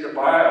say that the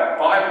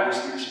Bible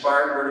is the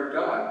inspired Word of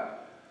God?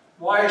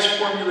 Why is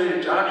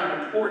formulated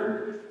doctrine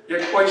important,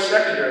 yet quite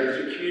secondary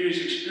to the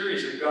community's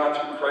experience of God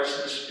through Christ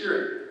and the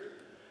Spirit?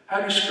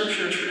 How do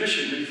Scripture and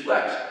tradition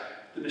reflect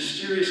the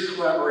mysterious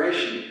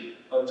collaboration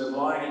of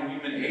divine and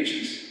human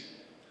agency?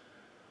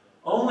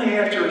 Only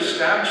after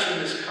establishing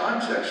this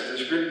context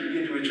does Rick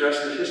begin to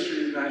address the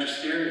history of the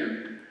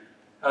Magisterium,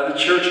 how the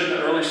Church in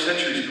the early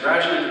centuries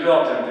gradually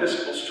developed an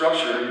episcopal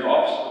structure in the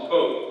office of the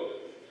Pope,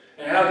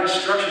 and how these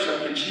structures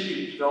have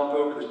continued to develop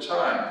over the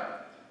time.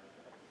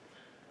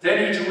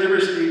 Then he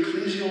delivers the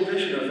ecclesial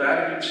vision of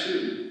Vatican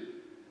II,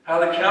 how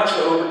the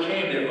Council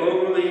overcame the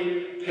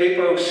overly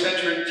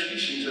papocentric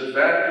teachings of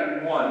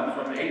Vatican I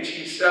from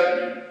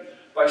 1870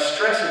 by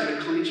stressing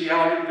the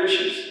ecclesiology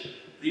bishops,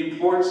 the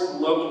importance of the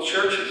local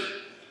churches,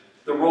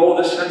 the role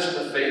of the sense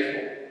of the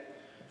faithful.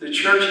 The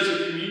church is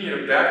a communion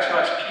of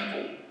baptized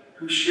people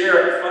who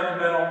share a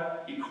fundamental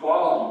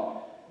equality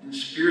in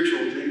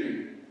spiritual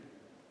dignity.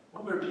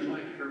 What would it be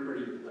like if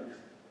everybody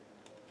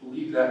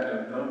believed that in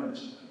their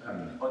moments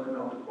about the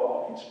fundamental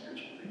equality in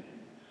spiritual dignity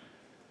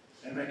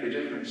and make a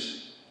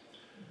difference?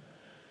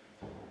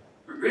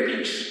 Rick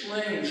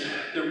explains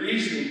the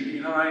reasoning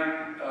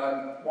behind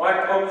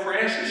why Pope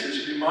Francis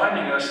is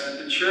reminding us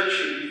that the church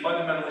should be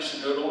fundamentally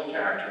synodal in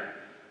character.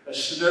 A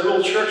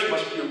synodal church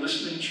must be a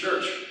listening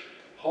church,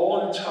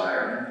 whole and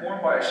entire,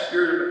 informed by a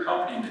spirit of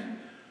accompaniment,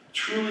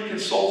 truly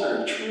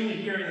consultative, truly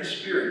hearing the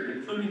Spirit,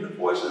 including the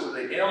voices of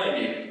the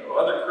alienated, of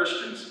other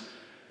Christians,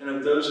 and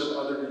of those of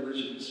other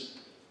religions.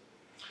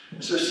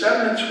 And so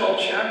 7 and 12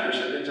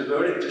 chapters have been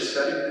devoted to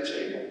setting the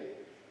table.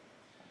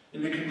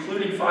 In the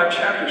concluding 5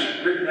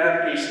 chapters, Rick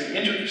navigates the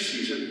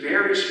intricacies of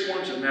various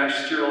forms of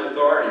magisterial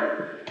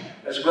authority,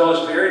 as well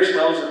as various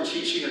levels of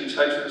teaching and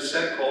types of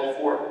assent called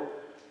for.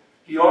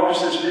 He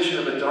offers this vision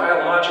of a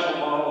dialogical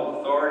model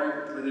of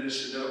authority within a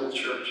synodal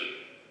church.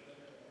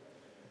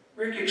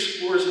 Rick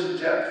explores in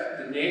depth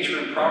the nature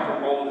and proper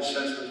role of the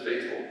sense of the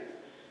faithful.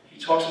 He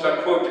talks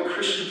about, quote, the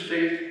Christian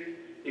faith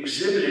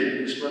exhibited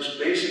in its most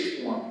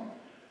basic form,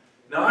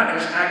 not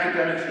as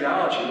academic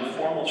theology or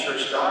formal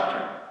church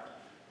doctrine,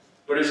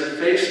 but as a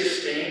faith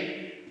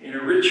sustained in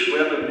a rich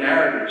web of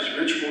narratives,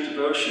 ritual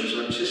devotions,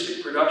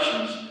 artistic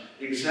productions,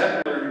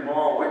 exemplary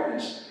moral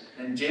witness,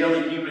 and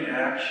daily human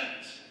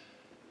actions.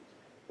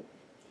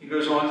 He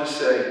goes on to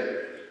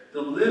say,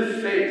 the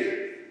lived faith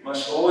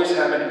must always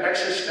have an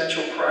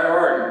existential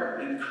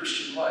priority in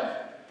Christian life,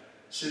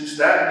 since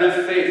that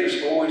lived faith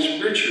is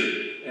always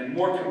richer and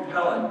more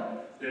compelling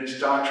than its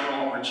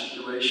doctrinal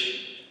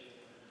articulation.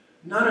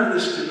 None of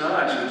this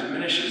denies or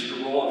diminishes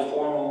the role of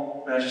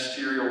formal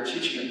magisterial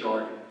teaching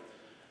authority.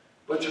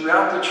 But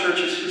throughout the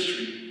Church's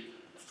history,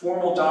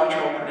 formal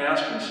doctrinal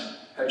pronouncements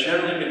have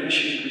generally been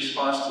issued in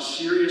response to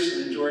serious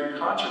and enduring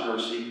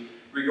controversy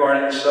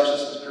regarding the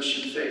substance of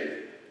Christian faith.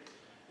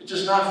 It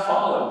does not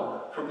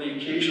follow from the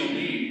occasional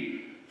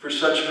need for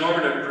such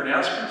normative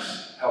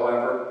pronouncements,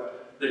 however,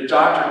 that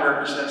doctrine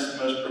represents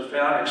the most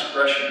profound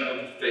expression of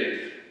the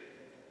faith.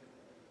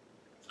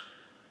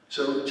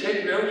 So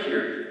take note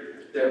here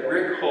that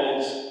Rick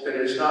holds that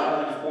it is not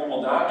only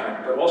formal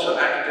doctrine, but also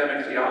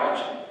academic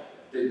theology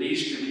that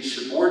needs to be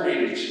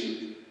subordinated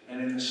to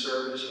and in the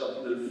service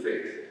of lived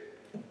faith.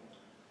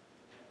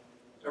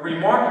 A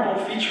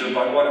remarkable feature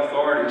by What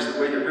Authority is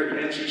the way that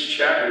Rick ends each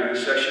chapter with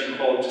a section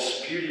called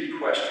Disputed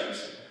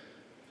Questions.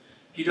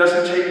 He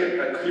doesn't take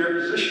a clear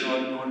position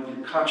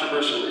on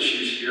controversial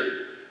issues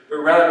here, but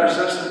rather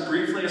presents them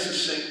briefly and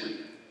succinctly.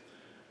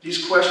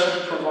 These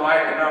questions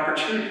provide an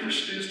opportunity for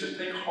students to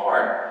think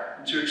hard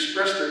and to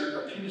express their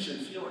opinions and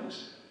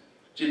feelings.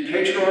 Did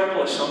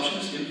patriarchal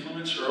assumptions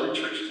influence early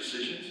church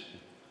decisions?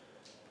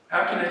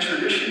 How can a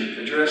tradition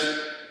address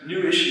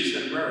new issues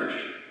that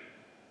emerged?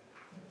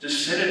 Does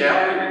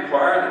synodality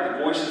require that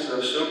the voices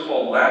of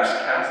so-called lapsed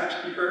Catholics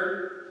be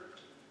heard?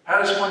 How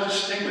does one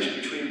distinguish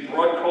between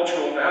broad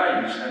cultural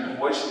values and the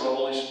voice of the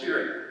Holy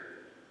Spirit?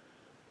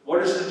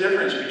 What is the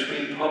difference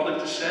between public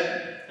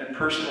dissent and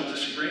personal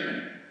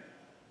disagreement?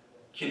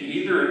 Can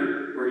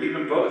either or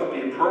even both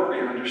be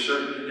appropriate under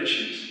certain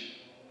conditions?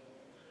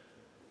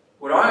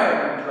 What I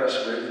am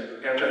impressed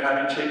with, after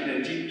having taken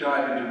a deep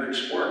dive into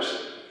Rick's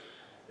works,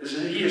 is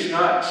that he has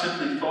not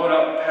simply thought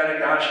up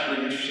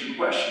pedagogically interesting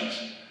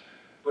questions,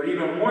 but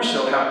even more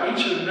so how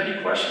each of the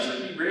many questions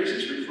that he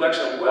raises reflects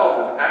a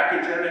wealth of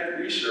academic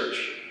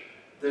research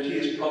that he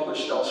has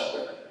published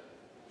elsewhere.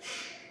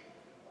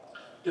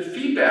 The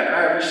feedback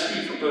I have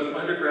received from both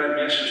undergrad and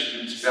master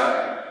students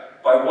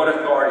by What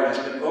Authority has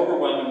been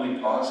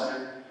overwhelmingly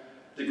positive.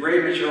 The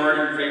great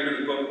majority in favor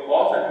of the book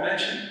often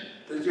mention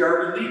that they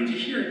are relieved to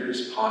hear that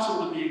it's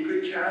possible to be a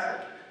good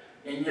Catholic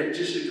and yet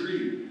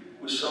disagree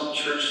with some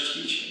church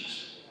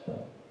teachings.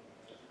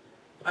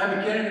 I'm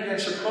again and again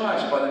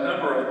surprised by the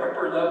number of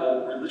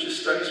upper-level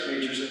religious studies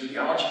majors and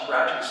theology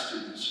graduate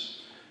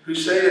students who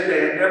say that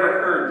they had never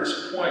heard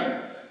this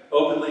point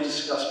openly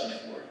discussed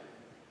before.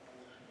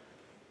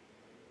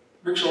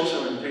 Rick's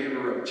also in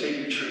favor of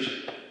taking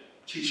church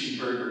teaching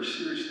very, very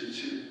seriously,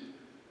 too.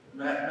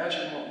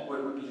 Imagine what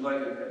it would be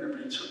like if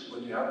everybody took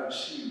what the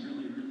IOC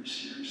really, really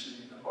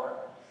seriously in the heart.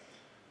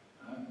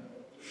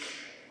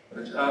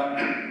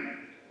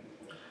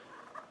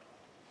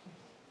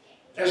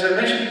 As I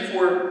mentioned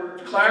before,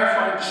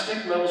 clarifying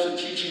distinct levels of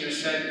teaching and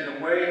assent in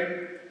a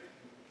way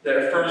that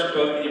affirms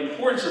both the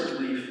importance of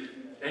belief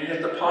and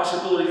yet the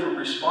possibility for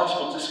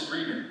responsible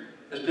disagreement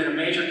has been a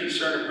major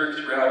concern of Rick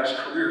throughout his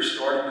career,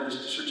 starting with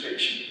his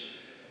dissertation.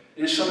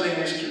 It is something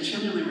that is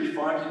continually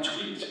refined and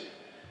tweaked.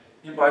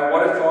 And by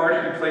What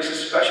Authority, he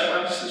places special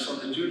emphasis on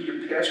the duty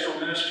of pastoral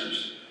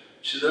ministers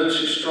to those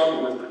who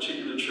struggle with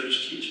particular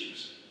church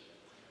teachings.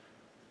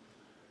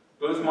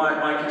 Both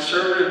my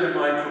conservative and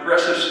my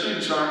progressive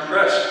students are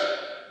impressed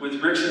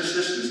with Rick's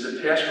insistence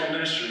that pastoral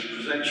ministers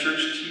present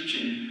church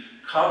teaching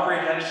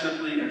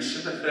comprehensively and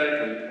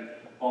sympathetically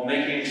while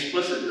making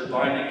explicit the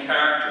binding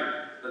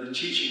character of the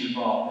teaching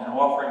involved and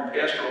offering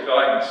pastoral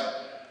guidance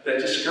that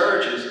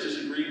discourages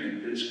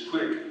disagreement that is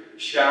quick,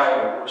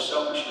 shallow, or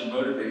selfishly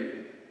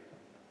motivated.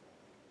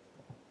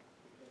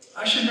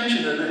 I should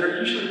mention that there are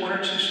usually one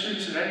or two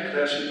students in any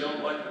class who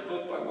don't like the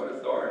book by what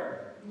authority.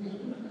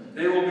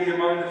 They will be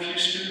among the few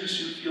students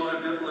who feel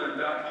ambivalent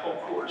about the whole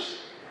course.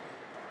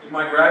 In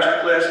my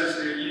graduate classes,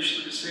 they are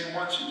usually the same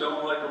ones who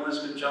don't like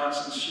Elizabeth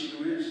Johnson's She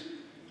Who Is.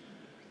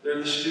 They're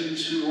the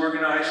students who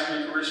organize the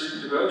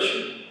Eucharistic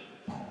devotion.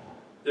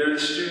 They're the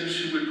students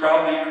who would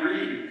probably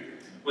agree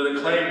with a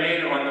claim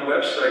made on the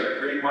website,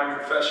 Grade My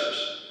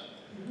Professors.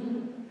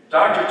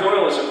 Dr.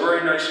 Doyle is a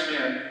very nice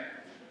man,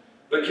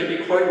 but can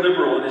be quite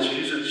liberal in his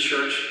views of the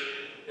church,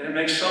 and it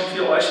makes some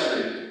feel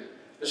isolated.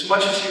 As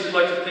much as he would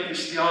like to think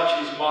his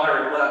theology is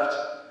moderate left,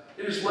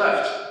 it is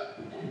left.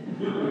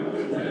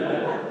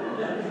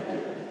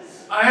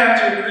 I have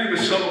to agree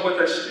with some of what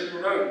that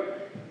student wrote.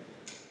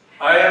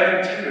 I am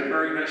indeed a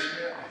very nice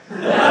man.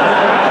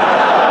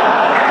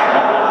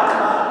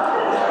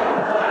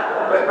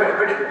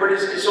 but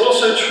it's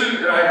also true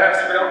that I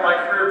have throughout my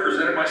career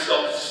presented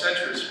myself as a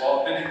centrist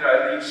while admitting that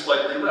I lean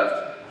slightly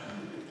left.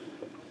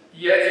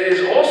 Yet it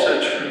is also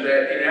true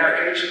that in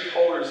our age of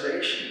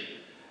polarization,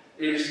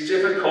 it is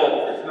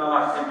difficult, if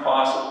not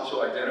impossible,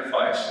 to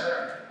identify a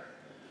center.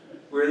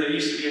 Where there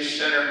used to be a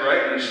center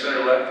right and a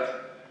center left,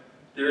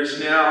 there is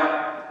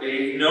now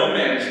a no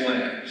man's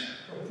land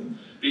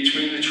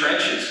between the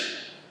trenches.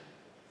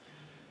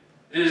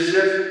 It is as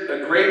if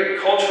a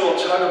great cultural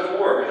tug of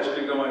war has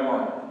been going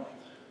on,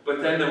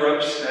 but then the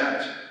rope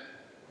snapped.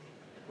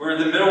 Where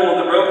the middle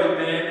of the rope had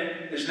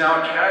been is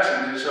now a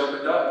chasm that has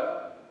opened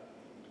up.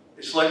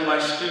 It's like my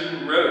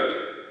student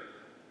wrote.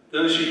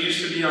 Those who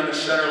used to be on the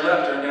center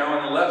left are now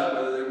on the left,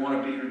 whether they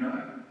want to be or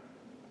not.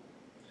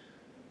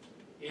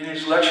 In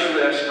his lecture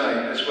last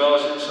night, as well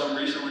as in some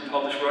recently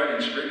published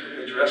writings, Rick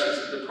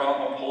addresses the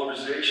problem of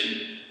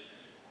polarization.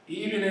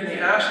 Even in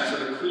the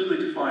absence of a clearly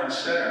defined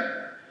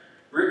center,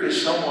 Rick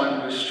is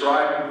someone who is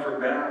striving for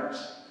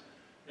balance.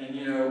 And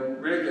you know,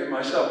 Rick and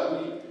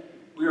myself,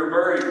 we are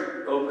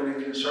very open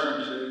and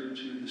concerned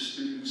to the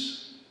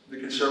students,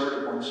 the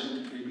conservative ones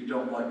who maybe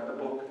don't like the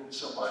book and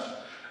so on.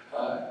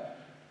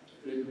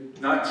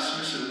 Not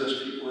dismissive of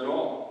those people at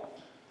all.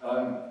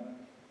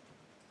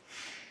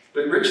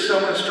 But Rick's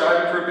someone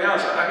striving for a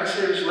balance. I can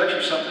say in his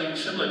lecture something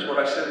similar to what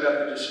I said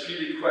about the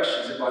disputed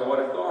questions and by what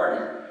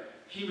authority.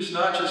 He was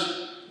not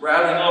just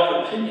rattling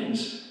off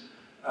opinions.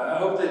 I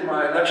hope that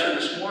my lecture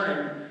this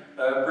morning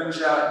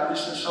brings out, at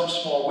least in some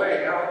small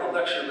way, how the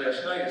lecture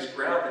last night is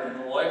grounded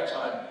in a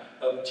lifetime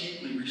of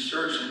deeply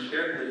researched and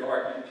carefully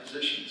argued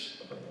positions.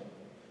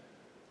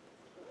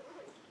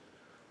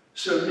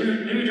 So,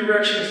 new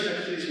directions in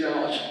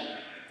ecclesiology.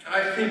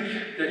 I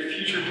think that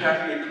future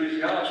Catholic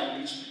ecclesiology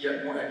needs to be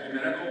yet more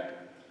ecumenical.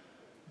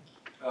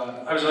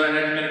 I was on an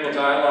ecumenical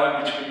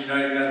dialogue between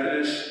United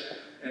Methodists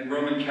and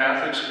Roman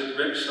Catholics with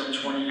Rick some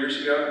 20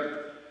 years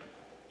ago.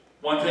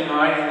 One thing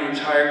I and the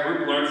entire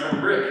group learned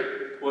from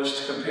Rick was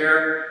to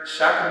compare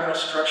sacramental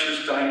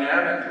structures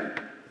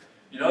dynamically.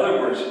 In other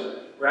words,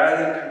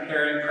 rather than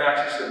comparing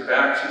practice of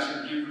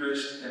baptism,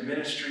 Eucharist, and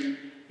ministry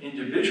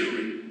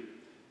individually,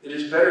 it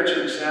is better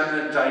to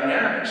examine the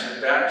dynamics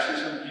of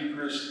baptism,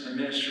 Eucharist, and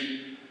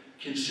ministry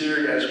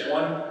considered as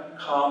one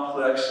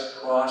complex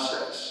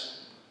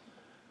process.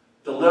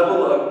 The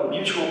level of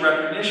mutual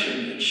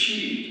recognition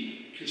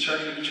achieved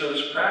concerning each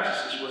other's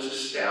practices was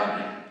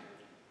astounding.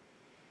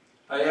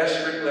 I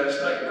asked Rick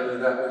last night whether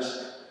that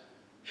was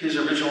his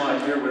original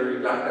idea, whether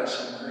he got that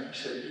somewhere. He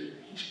said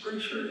he's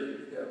pretty sure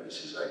that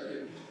was his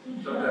idea.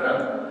 Throw that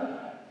out.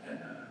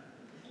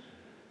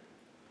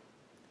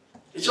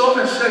 It's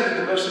often said that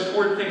the most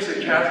important things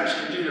that Catholics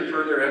can do to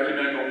further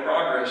ecumenical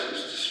progress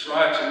is to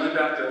strive to live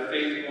out their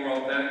faith more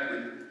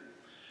authentically.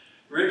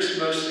 Rick's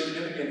most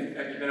significant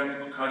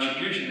ecumenical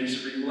contribution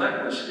is a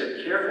relentless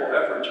yet careful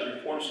effort to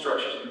reform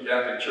structures in the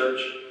Catholic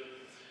Church.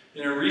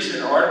 In a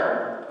recent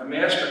article, a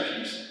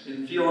masterpiece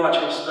in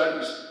theological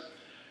studies,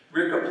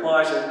 Rick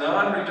applies a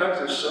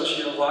non-reductive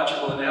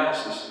sociological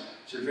analysis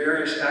to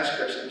various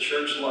aspects of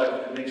church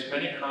life and makes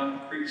many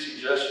concrete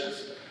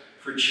suggestions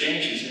for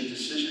changes in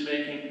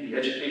decision-making, the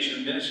education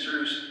of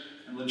ministers,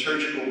 and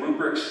liturgical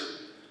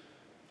rubrics.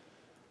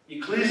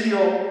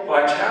 Ecclesial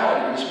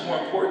vitality is more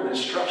important than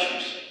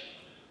structures,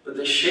 but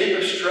the shape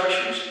of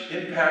structures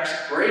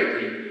impacts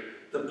greatly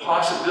the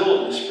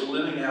possibilities for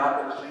living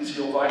out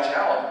ecclesial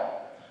vitality.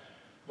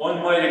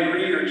 One might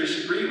agree or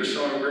disagree with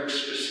some of Rick's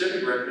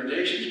specific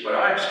recommendations, but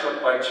I'm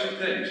struck by two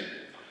things.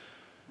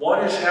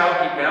 One is how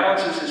he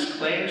balances his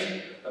claims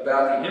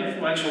about the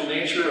influential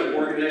nature of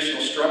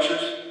organizational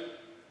structures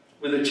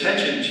with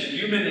attention to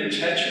human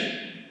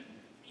intention,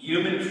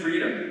 human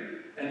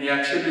freedom, and the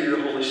activity of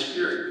the Holy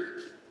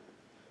Spirit.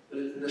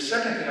 The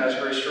second thing I was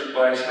very struck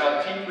by is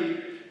how deeply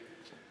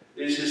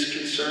is his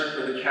concern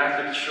for the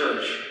Catholic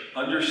Church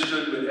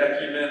understood with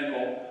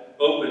ecumenical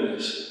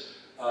openness,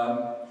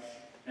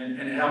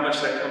 and how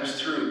much that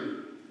comes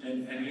through.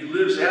 And he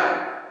lives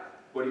out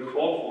what he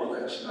called for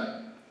last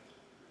night.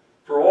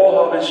 For all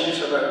of his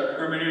use of a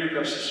hermeneutic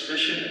of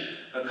suspicion,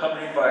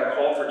 accompanied by a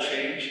call for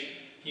change,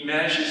 he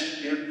manages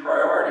to give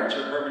priority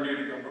to a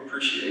hermeneutic of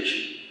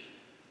appreciation.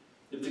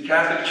 If the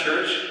Catholic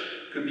Church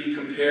could be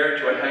compared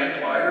to a hang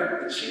glider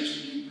that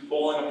seems to be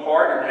falling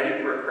apart and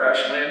heading for a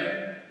crash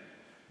landing,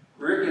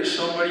 Rick is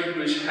somebody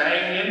who is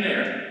hanging in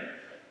there,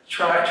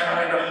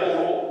 trying to hold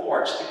all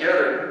parts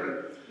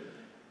together,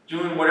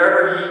 doing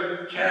whatever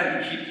he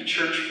can to keep the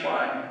church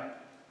flying.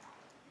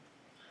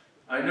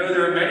 I know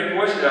there are many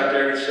voices out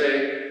there that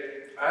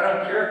say, I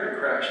don't care if it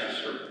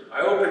crashes, or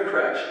I hope it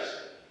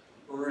crashes,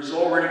 or it's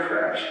already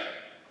crashed.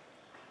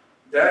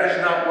 That is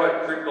not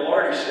what Rick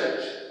Gaillardetz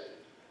says.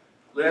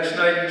 Last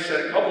night he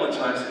said a couple of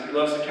times that he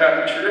loves the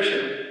Catholic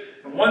tradition,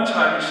 and one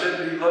time he said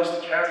that he loves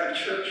the Catholic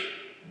Church.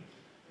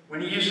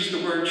 When he uses the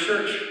word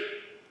church,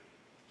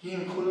 he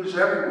includes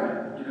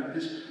everyone. You know,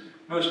 his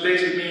most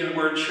basic meaning of the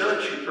word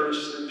church refers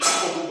to the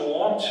people who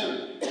belong to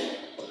it.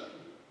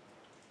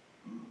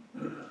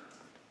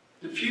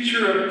 The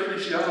future of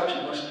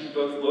ecclesiology must be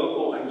both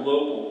local and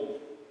global.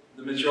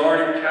 The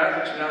majority of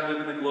Catholics now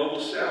live in the global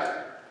south.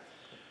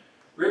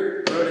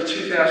 Rick wrote a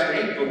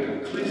 2008 book,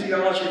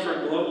 Ecclesiology for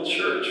a Global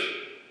Church,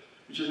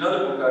 which is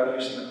another book I've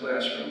used in the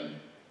classroom.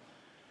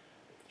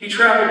 He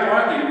traveled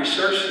widely to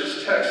research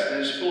this text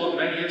and is full of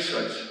many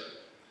insights.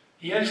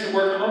 He ends the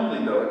work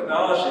humbly, though,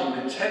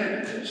 acknowledging the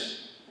tentativeness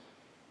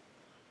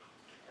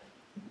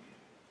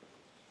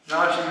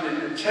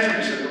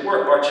of the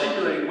work,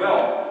 articulating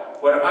well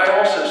what I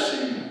also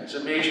see as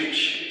a major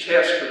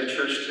task for the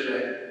church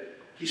today.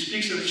 He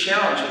speaks of the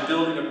challenge of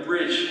building a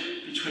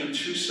bridge between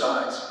two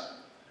sides.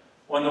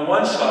 On the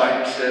one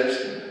side, he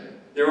says,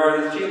 there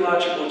are the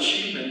theological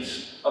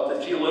achievements of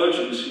the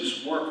theologians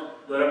whose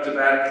work led up to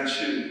Vatican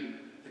II,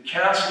 the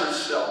Council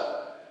itself,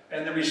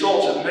 and the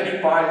results of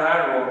many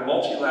bilateral or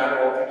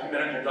multilateral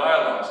ecumenical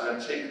dialogues that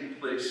have taken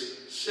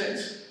place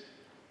since.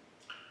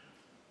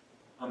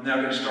 I'm now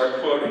going to start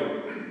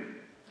quoting.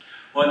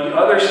 On the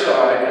other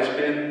side has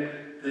been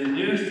the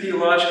new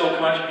theological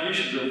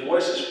contributions of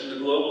voices from the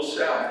global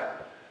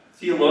south,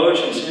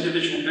 theologians,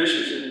 individual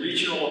bishops, and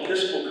regional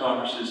episcopal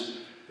conferences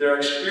that are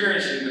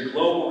experiencing the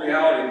global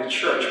reality of the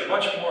church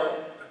much more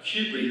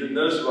acutely than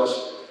those of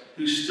us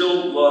who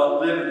still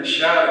live in the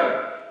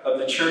shadow of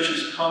the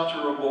church's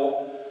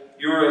comfortable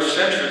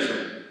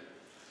Eurocentrism.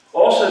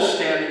 Also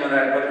standing on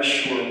that other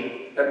shore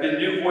have been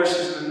new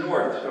voices in the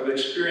north who have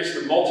experienced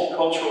the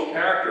multicultural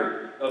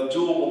character of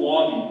dual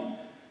belonging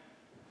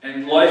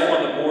and life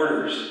on the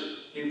borders,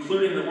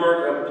 including the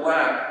work of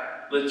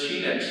Black,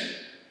 Latinx,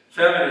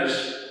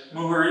 feminist,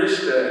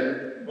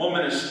 mujerista, and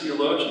womanist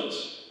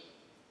theologians.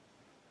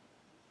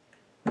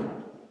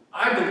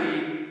 I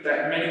believe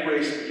that in many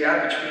ways the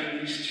gap between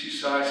these two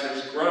sides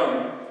has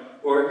grown,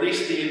 or at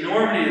least the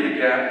enormity of the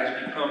gap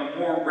has become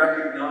more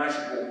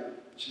recognizable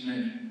to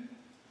many.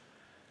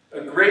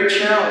 A great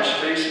challenge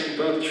facing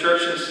both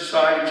church and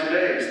society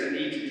today is the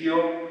need to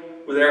deal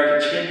with our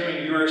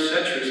continuing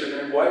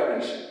Eurocentrism and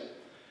whiteness.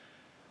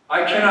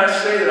 I cannot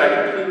say that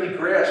I completely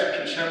grasp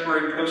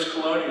contemporary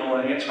post-colonial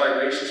and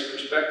anti-racist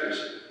perspectives,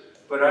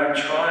 but I'm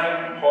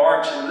trying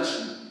hard to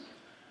listen.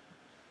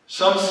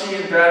 Some see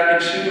in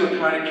Vatican II a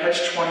kind of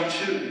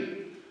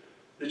catch-22.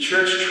 The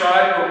Church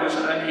tried but was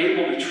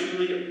unable to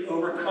truly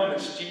overcome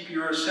its deep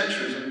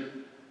Eurocentrism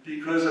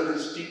because of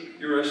its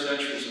deep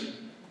Eurocentrism.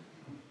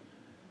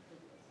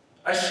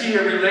 I see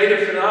a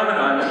related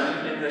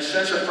phenomenon in the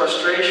sense of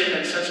frustration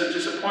and sense of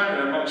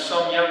disappointment among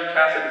some young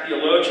Catholic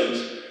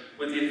theologians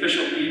with the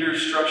official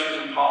leaders, structures,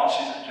 and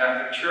policies of the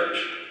Catholic Church.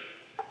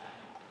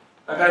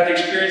 I've had the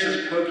experience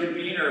as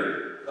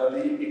co-convener of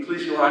the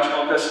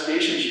Ecclesiological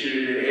Investigations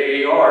Unit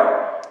at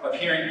AAR of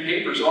hearing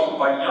papers often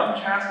by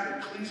young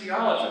Catholic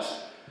ecclesiologists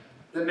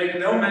that make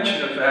no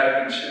mention of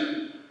Vatican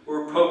II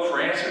or Pope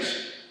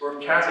Francis or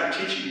of Catholic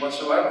teaching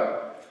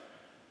whatsoever.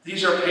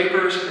 These are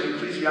papers in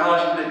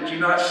ecclesiology that do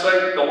not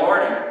cite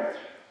Gaillardetz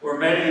or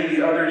many of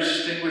the other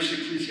distinguished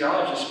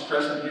ecclesiologists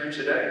present here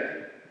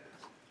today.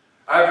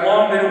 I've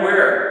long been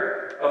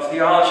aware of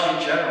theology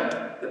in general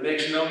that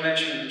makes no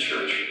mention of the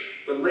church,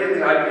 but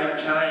lately I've been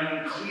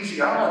encountering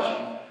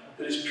ecclesiology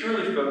that is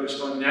purely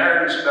focused on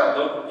narratives about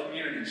local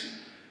communities,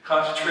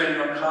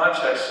 concentrating on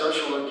context,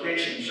 social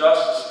location,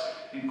 justice,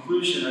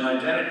 inclusion, and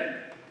identity.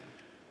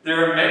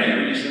 There are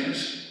many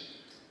reasons,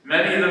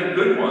 many of them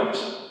good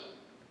ones,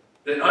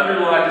 that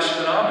underlie this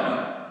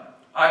phenomenon.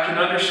 I can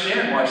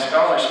understand why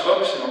scholars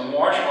focusing on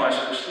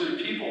marginalized or excluded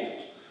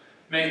people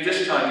may at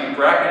this time be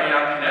bracketing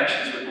out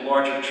connections with the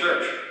larger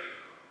church,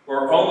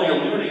 or only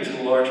alluding to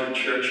the larger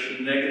church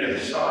in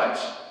negative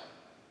sides.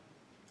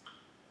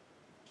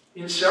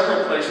 In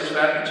several places,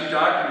 Vatican II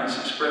documents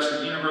express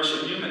a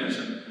universal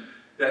humanism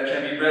that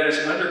can be read as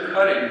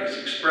undercutting its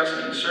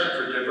expressing concern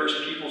for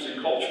diverse peoples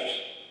and cultures.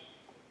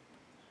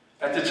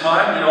 At the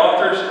time, the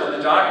authors of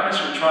the documents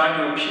were trying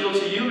to appeal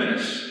to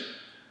humanists,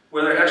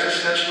 whether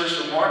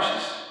existentialists or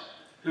Marxists,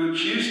 who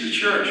accused the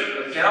church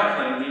of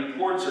downplaying the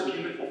importance of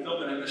human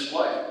fulfillment in this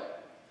life.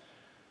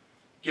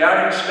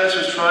 Gaillardetz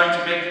was trying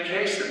to make the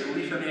case that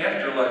belief in the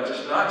afterlife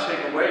does not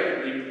take away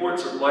from the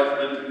importance of life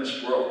lived in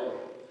this world.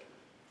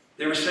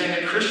 They were saying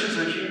that Christians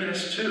are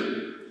humanists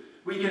too.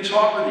 We can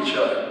talk with each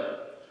other.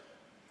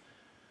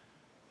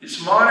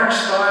 Its modern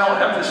style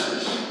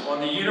emphasis on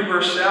the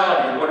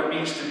universality of what it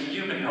means to be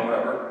human,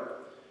 however,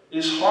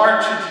 is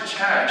hard to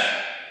detach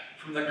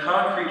from the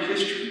concrete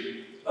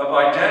history of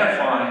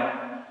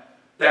identifying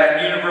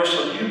that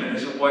universal human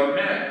as a white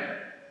man.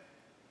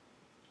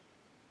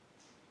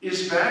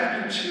 Is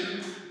Vatican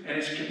II and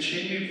its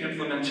continued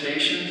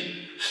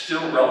implementation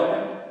still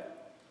relevant?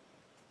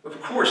 Of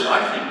course, I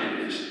think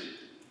it is.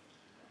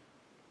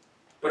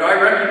 But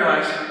I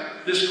recognize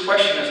this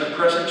question as a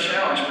present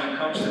challenge when it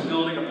comes to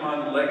building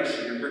upon the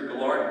legacy of Rick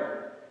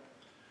Gaillardetz.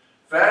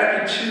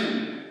 Vatican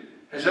II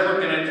has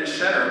ever been at the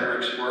center of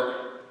Rick's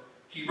work.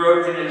 He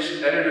wrote in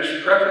his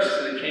editor's preface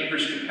to the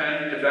Cambridge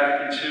Companion to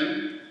Vatican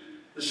II,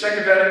 the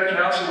Second Vatican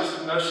Council was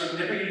the most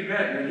significant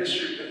event in the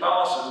history of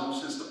Catholicism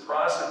since the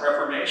Protestant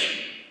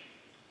Reformation.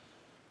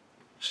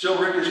 Still,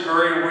 Rick is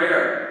very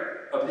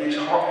aware of the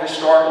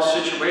historical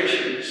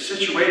situatedness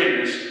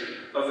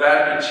of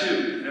Vatican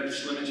II and of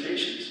its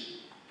limitations.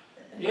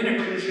 In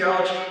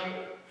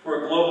Ecclesiology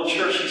for a Global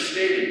Church, he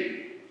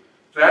stated,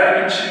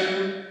 Vatican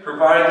II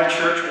provided the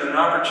Church with an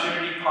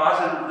opportunity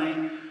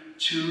positively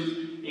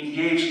to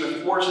engage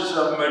the forces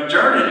of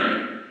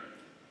modernity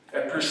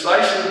at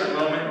precisely the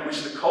moment in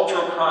which the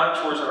cultural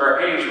contours of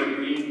our age were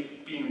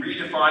being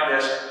redefined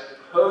as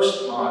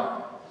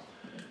postmodern.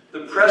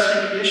 The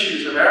pressing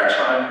issues of our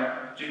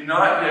time do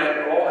not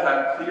yet all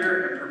have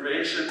clear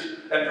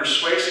and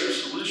persuasive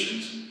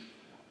solutions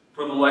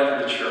for the life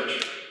of the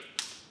Church.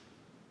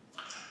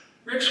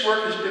 Rick's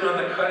work has been on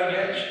the cutting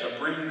edge of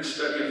bringing the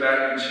study of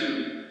Vatican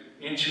II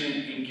into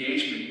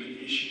engagement with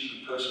the issues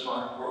of the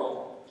postmodern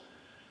world.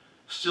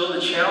 Still,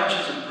 the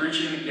challenges of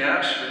bridging the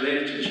gaps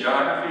related to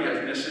geography,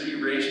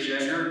 ethnicity, race,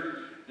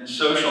 gender, and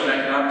social and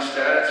economic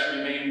status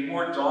remain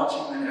more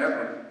daunting than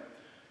ever.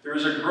 There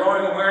is a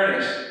growing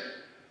awareness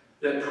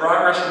that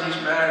progress in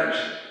these matters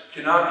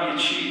cannot be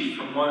achieved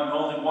from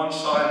only one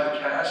side of the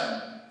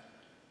chasm.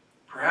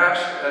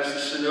 Perhaps as the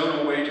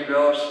synodal way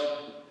develops,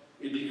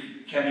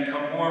 it can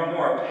become more and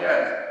more a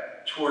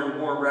path toward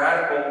more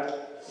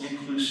radical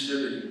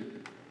inclusivity.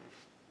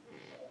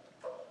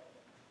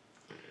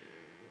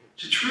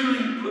 To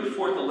truly put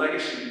forth the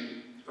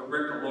legacy of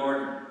Rick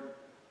Gaillardetz,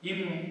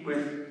 even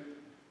with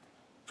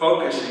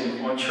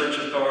focusing on church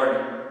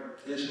authority,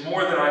 is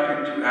more than I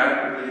could do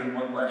adequately in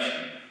one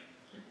lecture.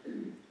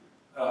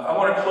 I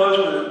want to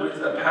close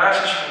with a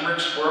passage from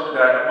Rick's work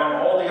that, among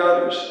all the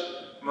others,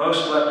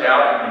 most left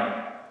out of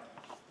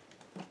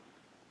me.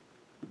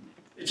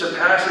 It's a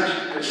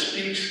passage that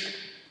speaks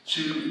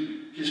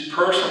to his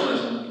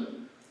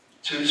personalism,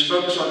 to his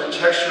focus on the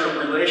texture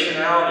of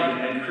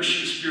relationality and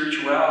Christian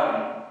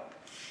spirituality.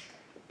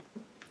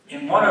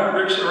 In one of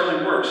Rick's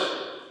early works,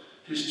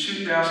 his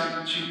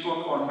 2002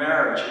 book on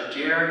marriage, A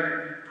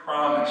Daring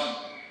Promise,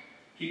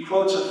 he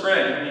quotes a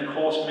friend whom he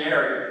calls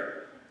Mary,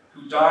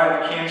 who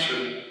died of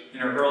cancer in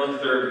her early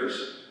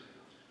 30s.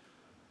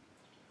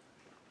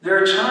 There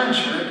are times,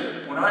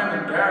 Rick, when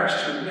I'm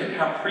embarrassed to admit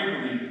how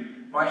frequently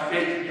my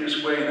faith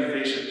gives way in the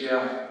face of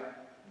doubt.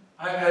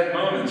 I've had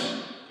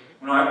moments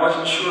when I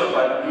wasn't sure if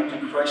I believed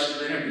in Christ's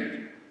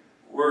divinity,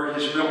 or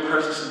his real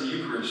presence in the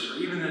Eucharist, or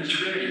even in the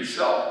Trinity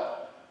itself.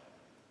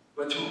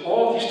 But through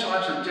all these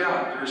times of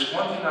doubt, there is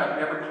one thing I've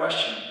never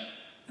questioned,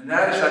 and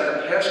that is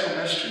that the Paschal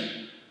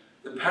mystery,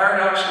 the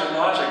paradoxical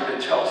logic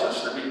that tells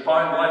us that we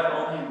find life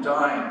only in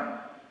dying,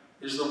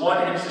 is the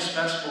one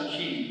indispensable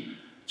key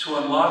to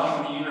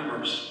unlocking the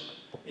universe.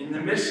 In the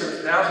midst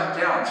of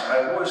 1,000 doubts,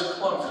 I've always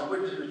clung to the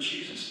witness of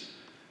Jesus,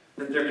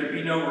 that there could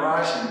be no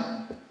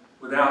rising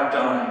without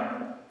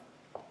dying.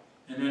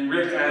 And then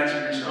Rick adds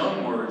in his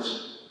own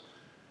words,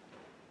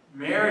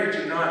 Mary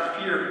did not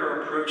fear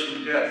her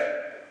approaching death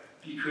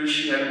because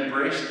she had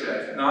embraced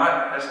death,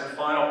 not as the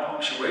final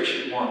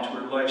punctuation mark to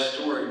her life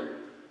story,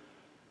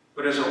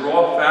 but as a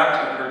raw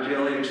fact of her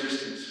daily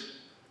existence.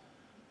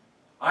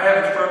 I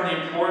have affirmed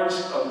the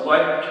importance of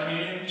life of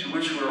communion to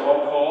which we are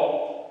all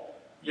called,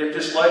 yet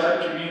this life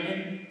of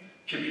communion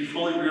can be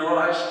fully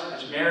realized,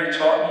 as Mary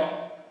taught me,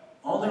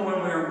 only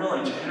when we are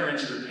willing to enter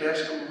into the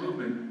Paschal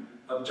movement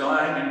of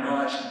dying and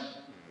rising.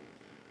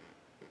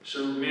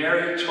 So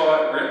Mary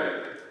taught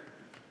Rick.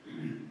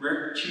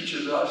 Rick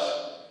teaches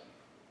us.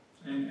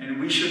 And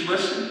we should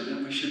listen,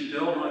 and we should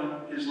build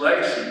on his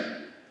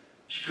legacy,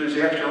 because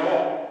after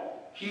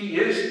all, he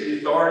is the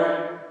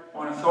authority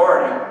on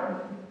authority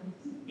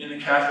in the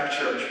Catholic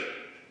Church.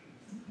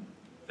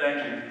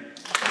 Thank you.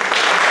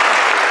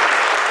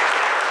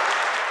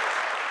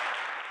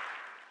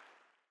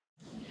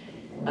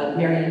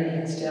 Marian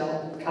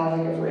Hinsdale,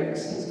 colleague of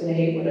Rick's, is going to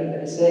hate what I'm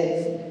going to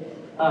say,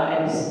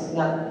 and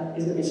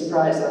he's going to be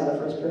surprised I'm the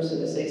first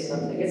person to say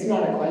something. It's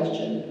not a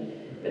question.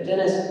 But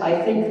Dennis,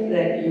 I think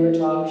that your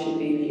talk should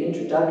be the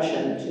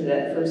introduction to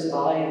that first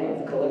volume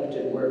of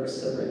collected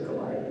works of Rick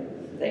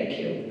Gaillardetz. Thank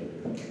you.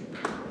 Hi,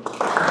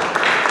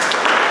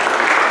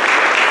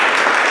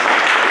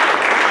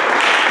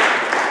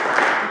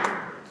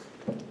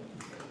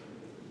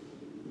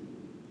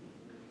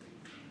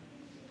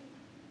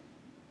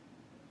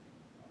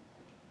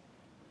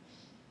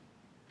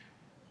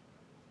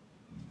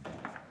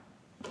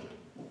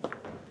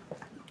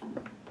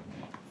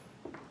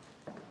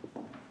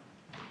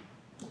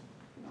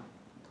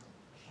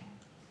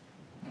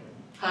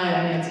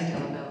 I'm Nancy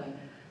Delabelli.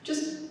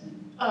 Just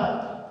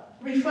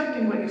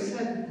reflecting what you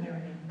said,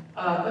 Marion,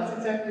 that's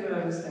exactly what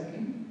I was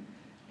thinking.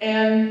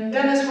 And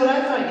Dennis, what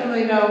I thought you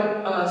laid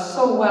out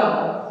so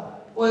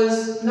well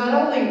was not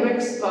only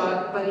Rick's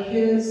thought, but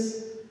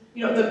his,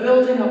 the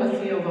building of a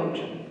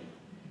theologian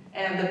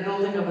and the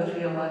building of a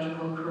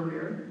theological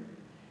career.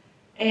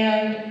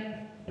 And,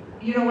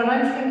 when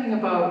I'm thinking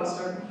about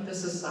sort of the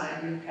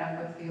Society of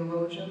Catholic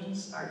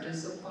Theologians, our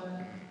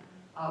discipline,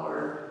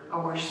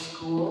 our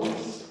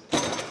schools,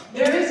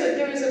 there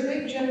is a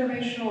big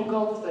generational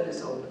gulf that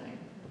is opening.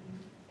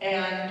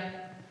 And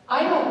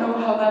I don't know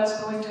how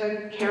that's going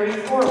to carry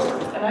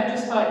forward. And I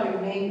just thought you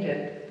named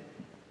it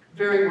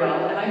very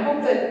well. And I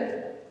hope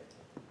that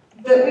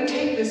we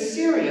take this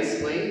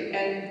seriously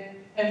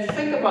and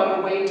think about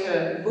a way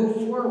to move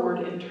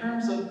forward in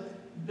terms of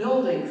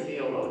building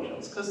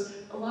theologians. Because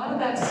a lot of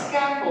that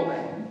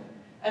scaffolding,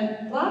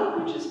 and a lot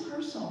of which is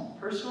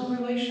personal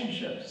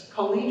relationships,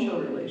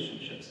 collegial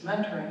relationships,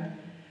 mentoring,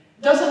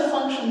 doesn't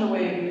function the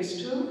way it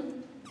used to,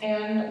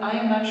 and I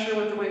am not sure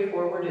what the way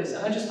forward is.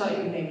 And I just thought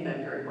you named that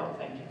very well.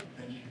 Thank you.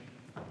 Thank you.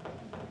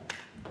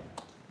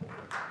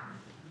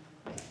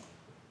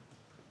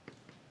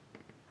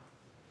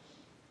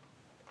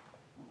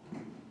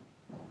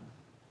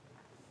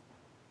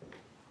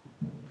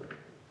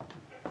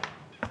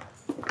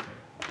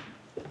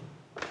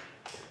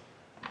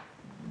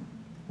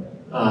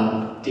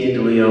 Dan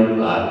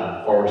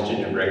DeLeo, former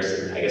student of Rick's,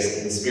 and I guess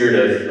in the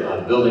spirit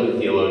of building a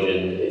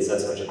theologian, it's not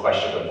so much a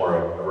question, but more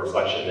a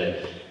reflection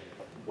that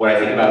when I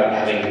think about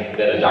having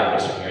been a doctoral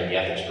student here in the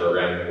ethics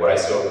program, what I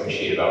so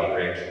appreciate about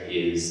Rick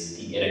is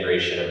the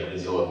integration of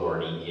ecclesial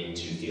authority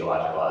into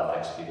theological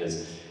ethics,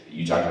 because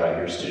you talked about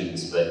your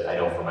students, but I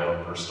know from my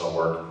own personal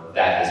work,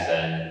 that has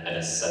been an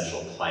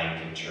essential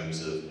plank in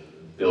terms of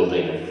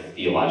building a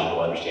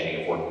theological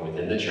understanding of working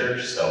within the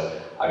church.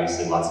 So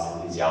obviously lots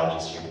of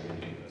ecclesiologists here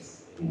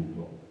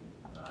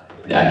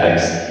in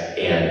ethics,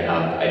 and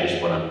I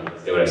just want to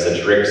say what I've said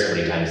to Rick so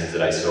many times is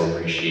that I so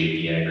appreciate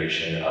the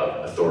integration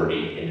of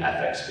authority in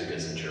ethics,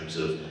 because in terms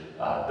of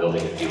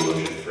building a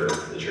theologian for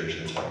the church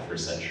in the 21st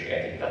century,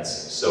 I think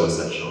that's so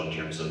essential in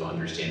terms of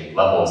understanding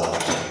levels,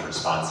 understanding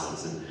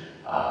responses, and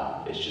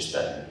it's just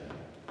been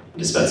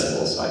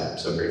indispensable. So I'm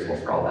so grateful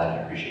for all that, and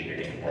I appreciate your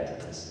getting ahead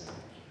to this.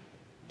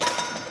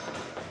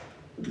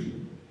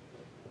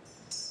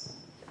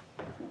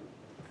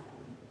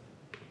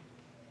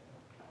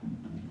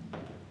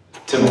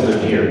 Tim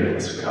Alden here at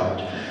Westwood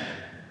College.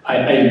 I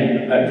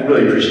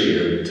really appreciate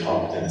your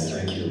talk, Dennis.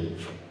 Thank you.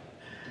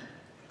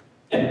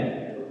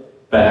 And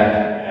back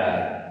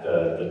at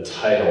the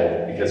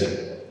title, because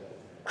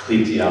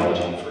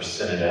ecclesiology for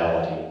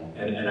synodality,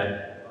 and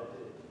I'd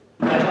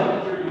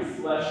love to hear you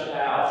flesh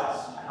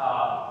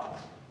out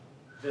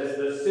the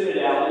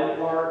synodality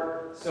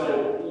part.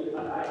 So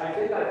I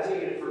think I've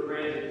taken it for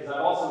granted, because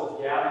I've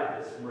also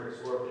gathered this from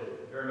Rick's work and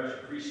very much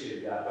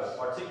appreciated that, but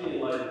particularly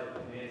in light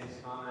of Nancy's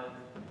comment,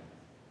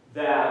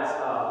 that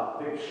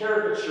the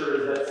caricature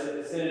is that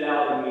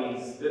synodality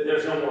means that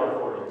there's no more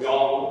authority.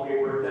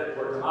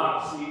 We're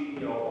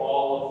democracy,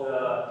 all of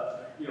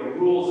the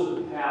rules of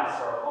the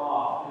past are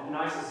off. And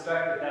I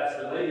suspect that that's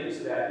related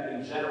to that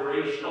even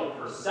generational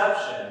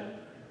perception,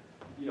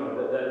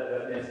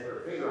 that Nancy put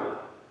her finger on.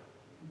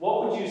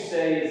 What would you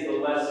say is the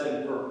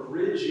lesson for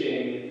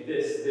bridging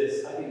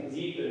this I think,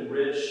 deep and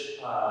rich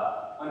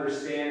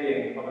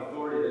understanding of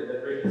authority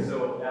that Rick is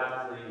so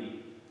aptly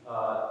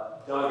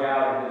dug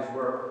out in his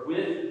work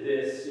with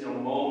this,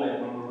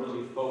 moment when we're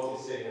really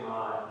focusing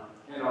on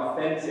an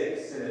authentic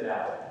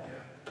synodality?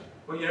 Yeah.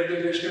 Well,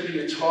 there's going to be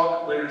a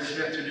talk later this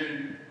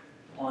afternoon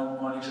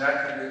on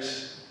exactly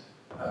this.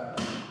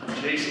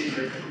 Jason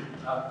here,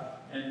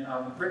 and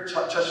Rick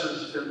touched on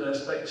this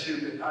last night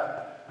too.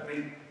 But I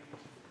mean,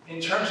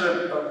 in terms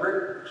of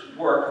Rick's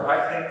work,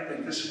 I think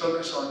that this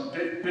focus on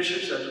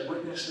bishops as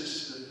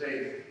witnesses to the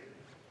faith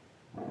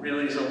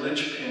really is a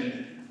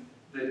linchpin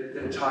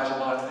that ties a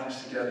lot of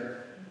things together.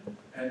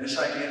 And this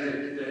idea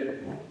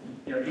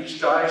that each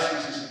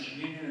diocese is a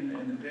communion,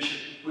 and the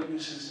bishop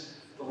witnesses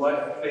the life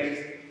of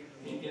faith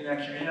in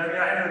that community. I mean,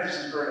 I know this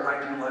is very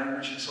ideal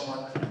language and so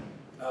on,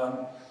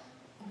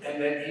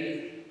 and that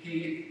he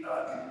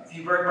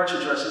very much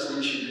addresses the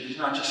issue that he's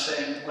not just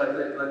saying let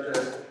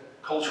the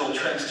cultural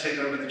trends take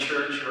over the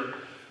church, or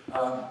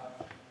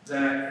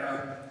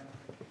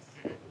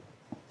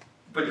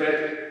but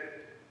that,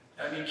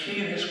 I mean,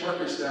 key in his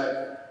work is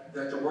that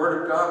the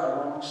Word of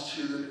God belongs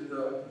to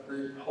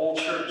the whole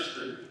church,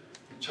 the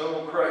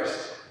total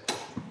Christ.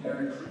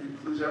 It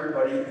includes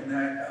everybody, and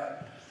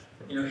that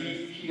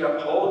he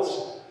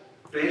upholds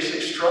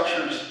basic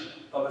structures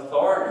of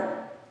authority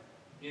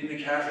in the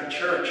Catholic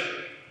Church,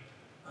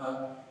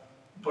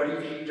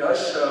 but he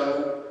does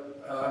so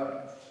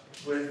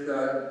with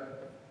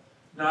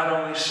not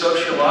only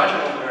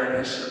sociological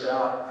awareness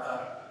about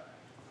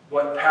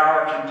what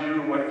power can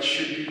do, what it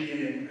should be,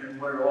 and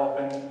what it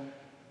often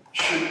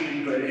should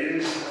be but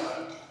is,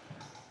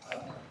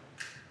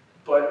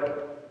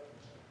 but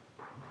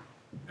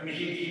I mean,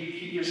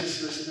 he gives us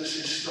this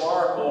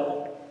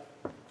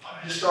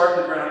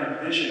historically grounded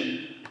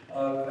vision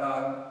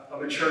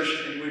of a church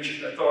in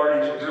which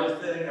authority is a real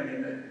thing. I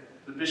mean,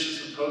 the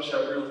bishops and popes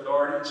have real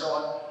authority and so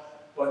on,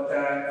 but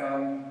that,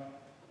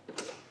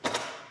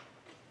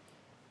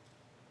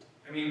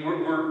 I mean,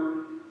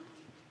 we're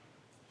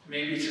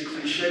maybe it's a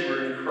cliche,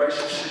 we're in a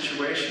crisis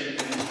situation,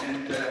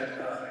 and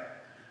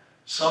that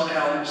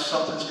somehow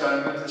something's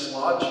got to move this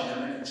logjam,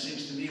 and it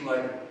seems to me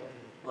like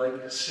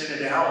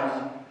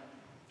synodality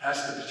has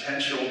the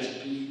potential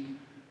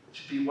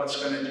to be what's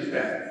going to do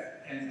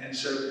that. And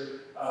so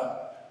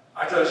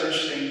I thought it was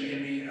interesting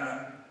in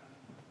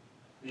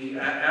the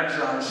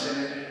Amazon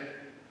Synod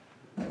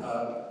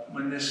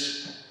when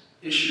this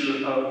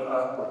issue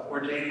of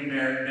ordaining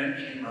married men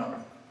came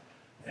up,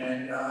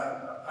 and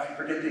I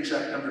forget the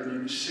exact number, but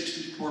it was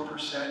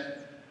 64%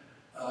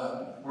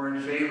 were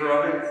in favor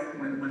of it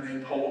when they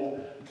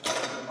polled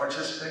the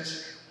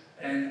participants.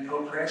 And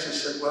Pope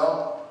Francis said,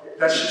 well,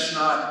 that's just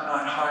not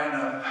high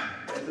enough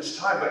at this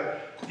time.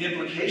 But the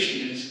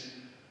implication is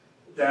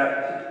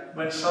that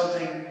when if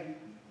something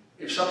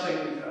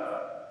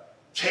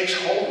takes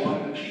hold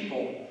among the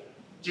people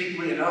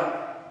deeply enough,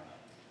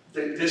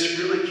 that this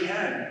really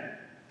can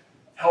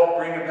help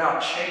bring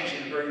about change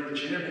in a very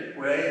legitimate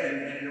way,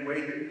 and in a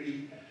way that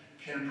we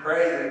can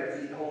pray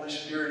that the Holy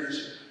Spirit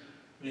is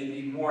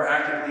maybe more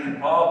actively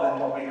involved than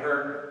what we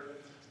heard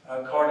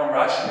Cardinal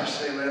Ratzinger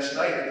say last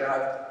night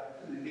about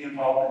the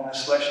involvement in the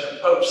selection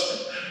of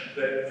popes.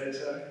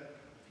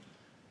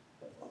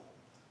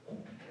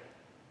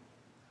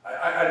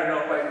 I don't know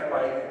if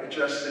I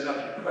addressed enough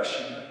of your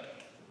question. I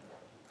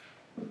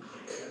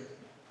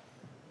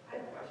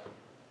have a question.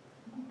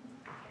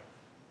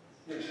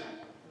 Yes.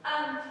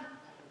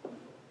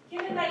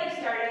 Given that you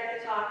started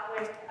the talk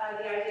with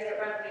the idea that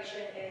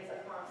revelation is a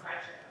form of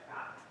friendship with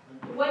God,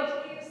 what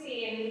do you see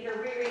in your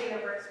rereading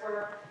of Rick's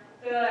work,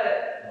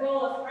 the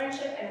role of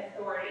friendship and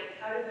authority?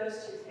 How do those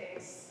two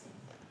things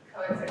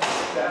coexist?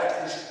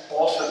 That is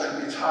also going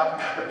to be a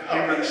topic of the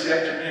paper this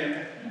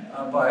afternoon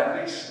by at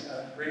least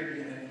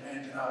Rabian.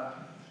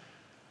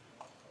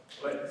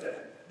 But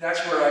that's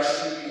where I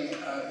see,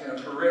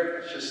 for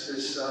Rick, just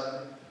this,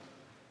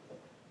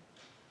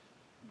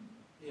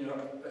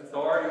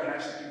 authority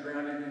has to be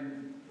grounded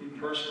in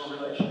personal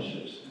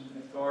relationships.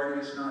 And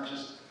authority is not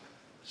just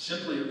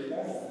simply a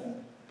formal thing.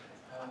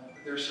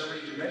 There are so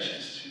many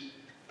dimensions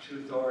to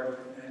authority.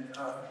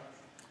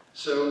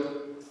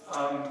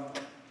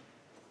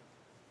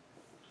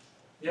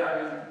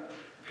 And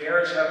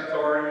parents have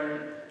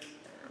authority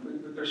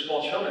with their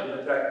small children,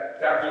 but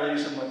that really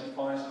isn't what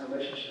defines the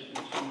relationship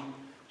between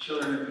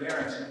children and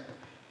parents.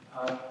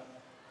 And,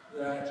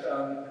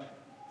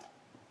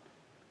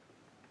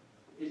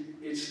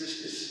 it's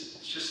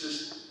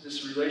just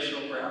this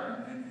relational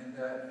grounding, and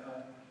that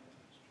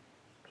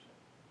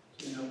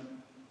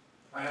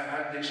I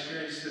had the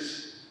experience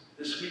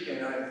this weekend.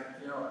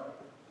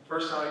 The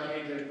first time I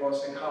came to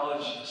Boston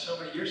College so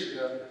many years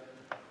ago,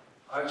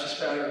 I just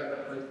found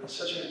it like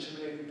such an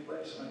intimidating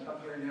place. When I come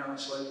here now,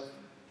 it's like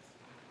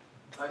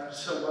I'm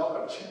so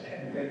welcome,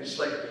 and it's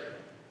like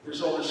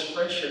there's all this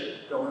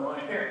friendship going on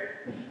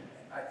here.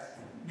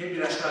 Maybe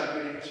that's not a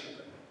good answer.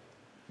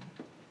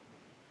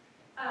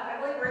 I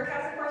believe Rick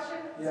has a question.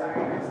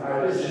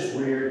 Yeah, this is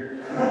weird.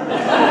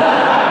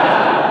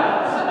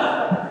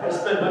 I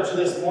spent much of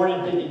this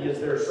morning thinking, is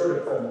there sort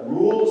of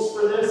rules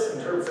for this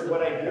in terms of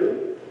what I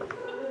do?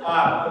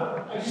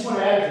 I just want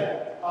to add to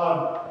that.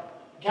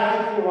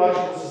 Catholic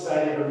Theological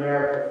Society of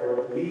America,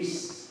 for at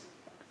least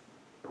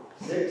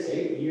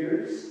 6-8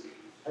 years,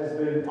 has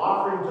been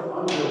offering to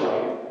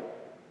underwrite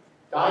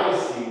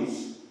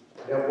dioceses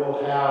that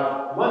will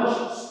have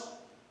lunches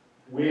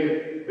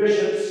with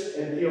bishops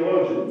and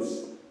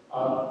theologians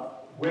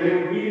where they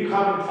would read a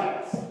common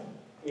text.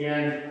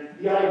 And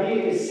the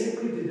idea is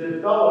simply to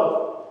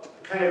develop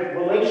kind of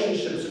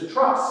relationships of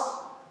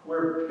trust,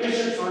 where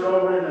bishops are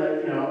over in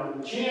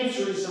the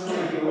chancery, some of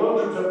the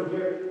theologians over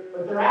here,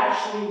 but they're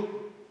actually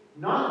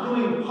not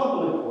doing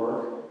public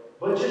work,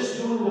 but just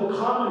doing the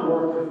common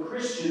work of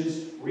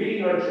Christians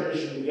reading our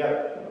tradition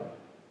together.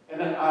 And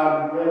we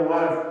have a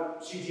lot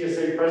of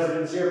CTSA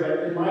presidents here,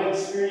 but in my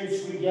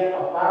experience, we get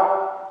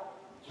about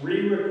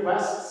 3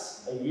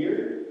 requests a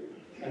year,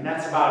 and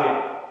that's about it.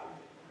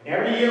 And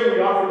every year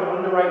we offer to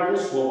underwrite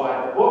this. We'll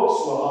buy the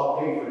books, we'll help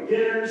pay for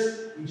dinners.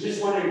 We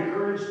just want to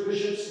encourage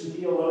bishops and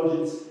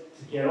theologians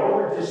to get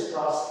over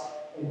distrust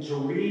and to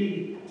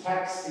read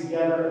texts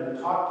together and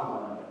talk to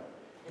one another.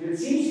 And it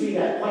seems to me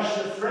that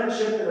question of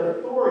friendship and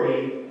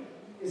authority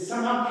is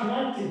somehow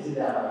connected to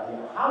that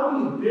idea. How do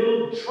you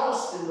build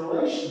trust in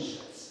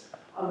relationships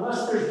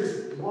unless there's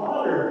this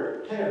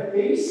broader kind of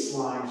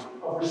baseline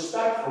of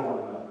respect for one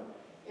another?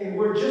 And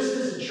we're just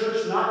as a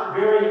church not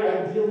very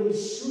ideally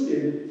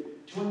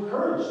suited to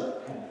encourage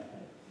that kind of thing.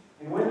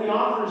 And when the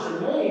offers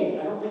are made,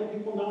 I don't think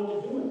people know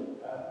what to do with it.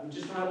 We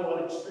just don't have a lot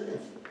of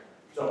experience with it.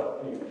 So,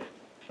 anyway,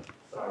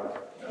 sorry.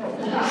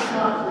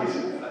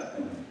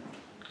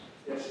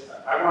 Yes.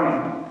 I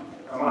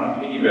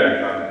want to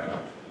piggyback on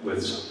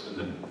with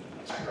something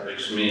that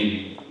strikes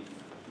me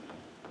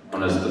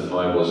one of the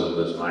foibles of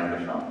this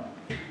microphone.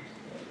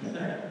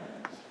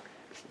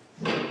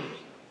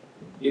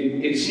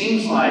 It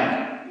seems like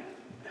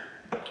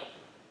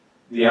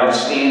the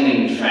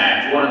outstanding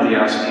fact, one of the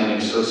outstanding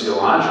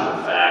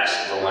sociological facts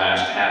of the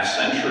last half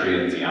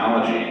century in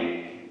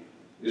theology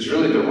is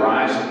really the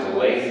rise of the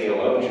lay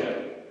theologian.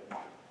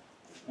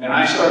 And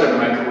I started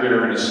my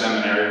career in a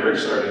seminary, Rick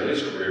started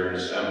his career in a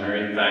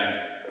seminary. In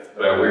fact,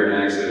 by a weird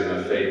accident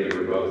of fate, we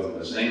were both in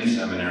the same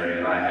seminary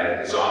and I had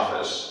his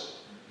office.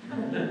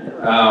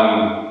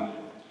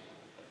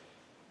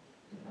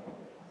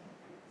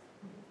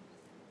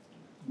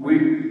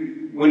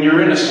 When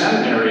you're in a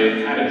seminary,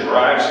 it kind of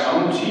drives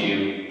home to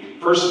you,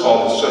 first of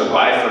all, the sort of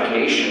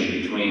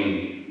bifurcation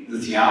between the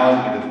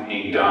theology that's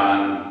being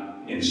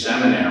done in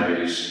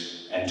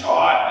seminaries and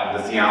taught, and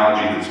the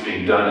theology that's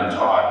being done and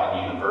taught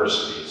in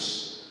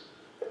universities.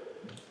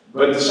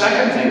 But the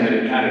second thing that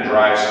it kind of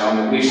drives home,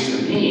 at least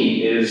to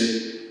me,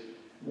 is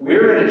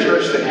we're in a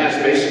church that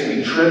has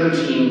basically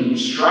Tridentine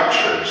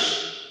structures.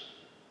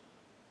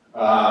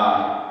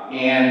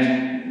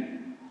 And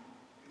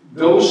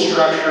those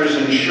structures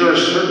ensure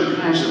certain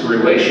kinds of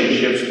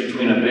relationships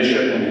between a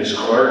bishop and his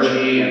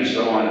clergy and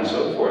so on and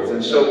so forth.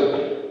 And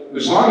so,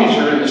 as long as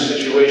you're in the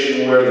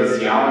situation where the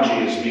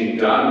theology is being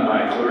done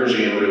by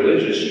clergy and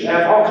religious, you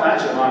have all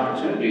kinds of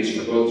opportunities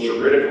for both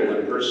juridical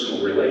and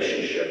personal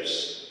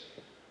relationships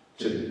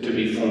to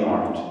be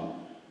formed.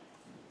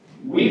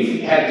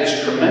 We've had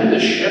this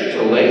tremendous shift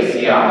to lay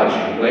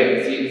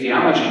theology,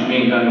 theology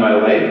being done by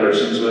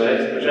laypersons,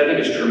 which I think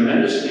is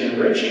tremendously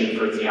enriching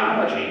for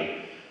theology.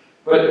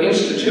 But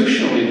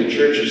institutionally, the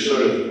church is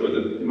sort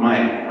of,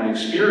 my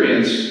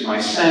experience, my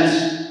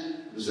sense,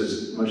 this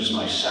is as much as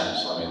my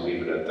sense, let me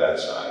leave it at that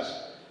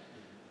size,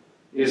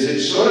 is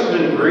it's sort of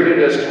been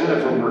greeted as kind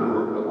of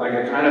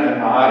an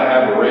odd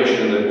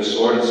aberration that will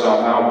sort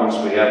itself out once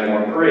we have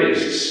more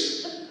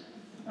priests.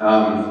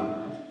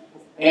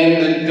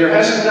 And there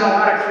hasn't been a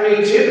lot of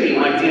creativity,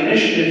 like the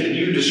initiative that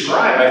you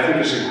describe, I think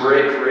is a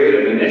great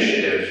creative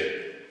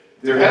initiative.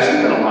 There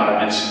hasn't been a lot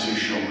of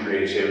institutional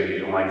creativity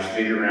to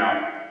figure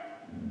out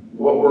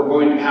how we're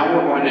going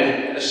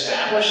to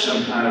establish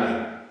some kind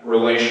of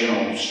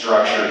relational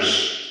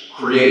structures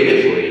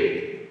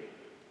creatively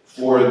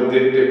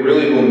that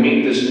really will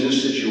meet this new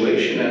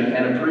situation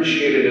and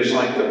appreciate it as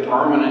like the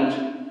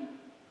permanent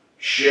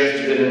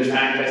shift that in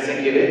fact I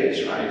think it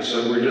is, right?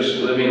 So we're just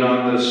living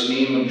on the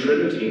steam of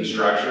Tridentine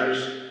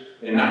structures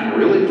and not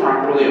really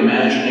properly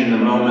imagining the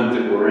moment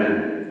that we're in.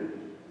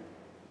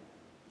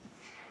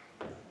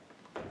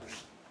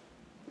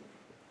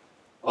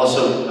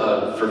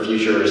 Also, for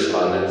future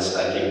respondents,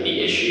 I think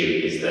the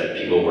issue is that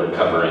people were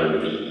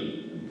covering the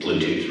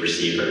Bluetooth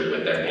receiver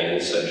with their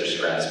hands, so just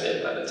grasp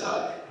it by the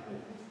top.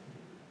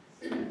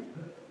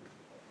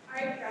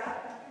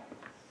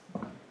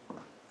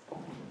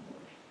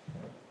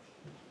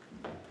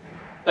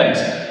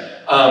 Thanks.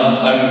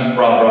 I'm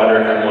Rob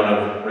Broderick. I'm one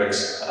of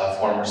Rick's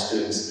former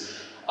students.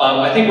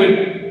 I think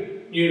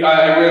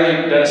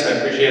Dennis, I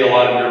appreciate a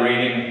lot of your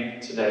reading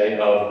today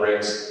of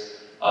Rick's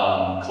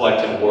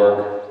collective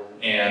work,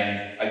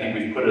 and I think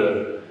we've put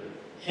a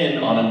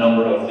pin on a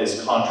number of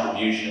his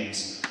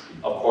contributions.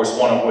 Of course,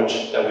 one of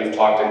which that we've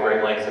talked at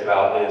great length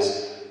about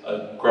is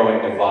a growing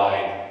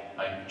divide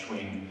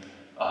between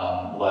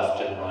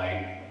left and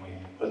right. We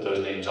put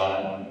those names on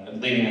it,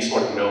 and leaving a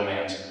sort of no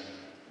man's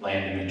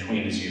land in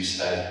between, as you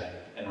said,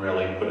 and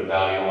really put a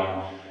value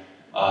on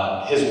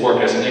his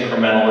work as an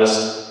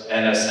incrementalist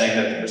and as saying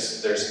that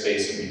there's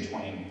space in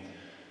between.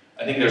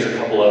 I think there's a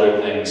couple other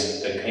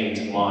things that came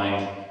to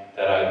mind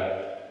that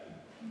I'd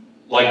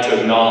like to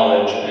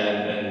acknowledge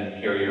and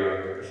hear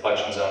your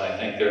reflections on. I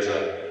think there's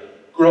a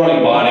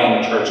growing body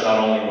in the church, not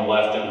only in the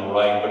left and the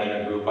right, but in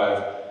a group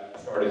I've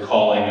started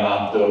calling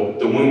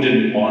the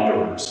wounded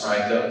wanderers,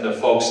 right? The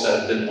folks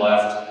that have been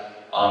left.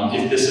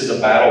 If this is a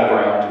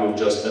battleground, who have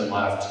just been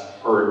left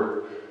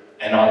hurt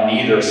and on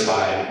neither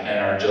side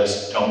and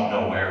just don't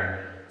know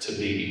where to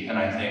be. And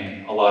I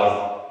think a lot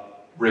of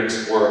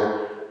Rick's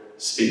work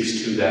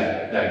speaks to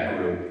that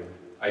group.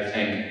 I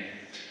think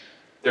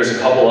there's a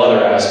couple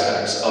other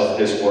aspects of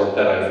his work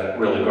that I've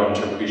really grown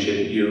to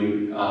appreciate.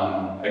 You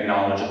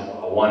acknowledge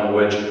one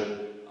which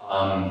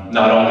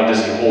not only does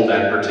he hold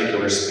that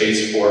particular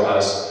space for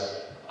us,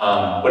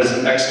 but is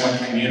an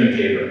excellent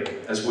communicator.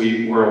 As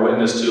we were a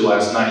witness to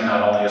last night,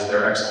 not only is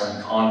there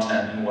excellent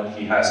content in what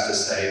he has to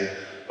say,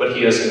 but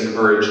he has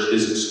encouraged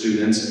his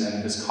students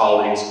and his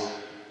colleagues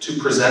to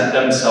present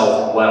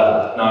themselves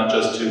well, not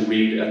just to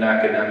read an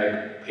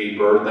academic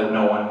paper that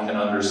no one can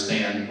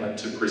understand, but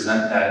to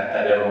present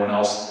that everyone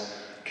else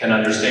can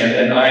understand.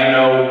 And I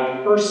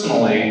know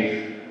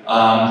personally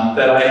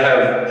that I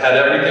have had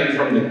everything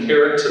from the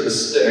carrot to the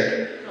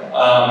stick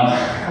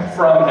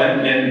from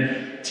him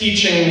in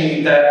teaching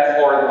me that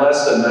hard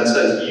lesson that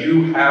says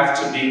you have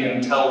to be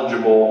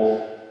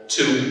intelligible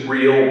to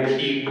real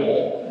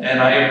people. And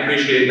I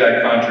appreciate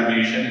that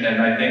contribution,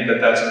 and I think that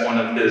that's one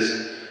of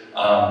his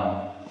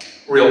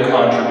real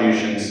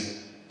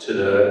contributions to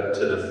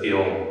the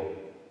field.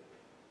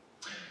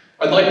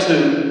 I'd like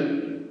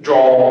to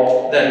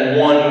draw then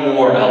one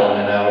more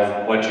element out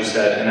of what you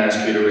said and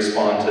ask you to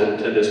respond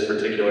to this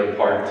particular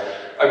part.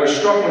 I was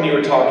struck when you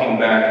were talking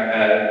back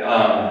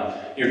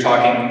at, you're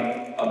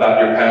talking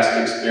about your past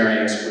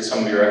experience with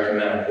some of your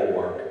ecumenical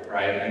work,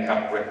 right? And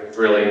how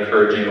really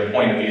encouraging a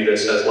point of view that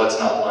says, let's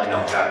not line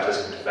up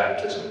baptism to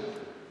baptism,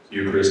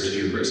 Eucharist to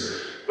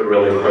Eucharist, but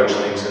really approach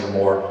things in a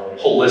more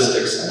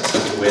holistic sense,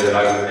 is the way that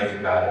I would think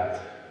about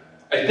it.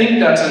 I think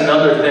that's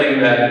another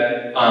thing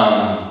that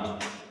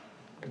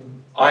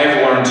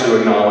I've learned to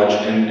acknowledge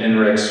in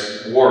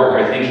Rick's work.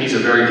 I think he's a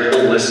very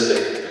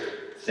holistic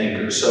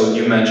thinker. So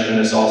you mentioned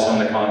this also in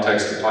the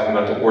context of talking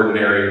about the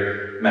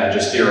ordinary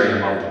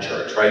magisterium of the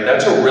church, right?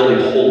 That's a really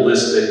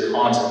holistic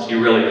concept. He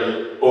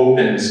really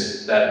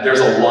opens that. There's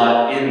a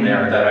lot in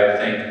there that I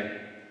think,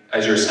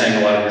 as you're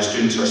saying, a lot of your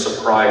students are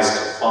surprised to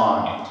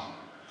find.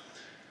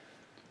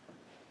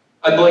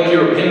 I'd like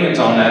your opinions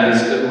on that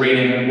as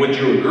reading. Would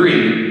you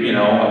agree,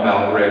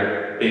 about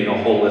Rick being a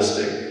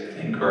holistic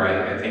thinker?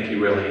 I think he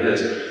really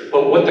is.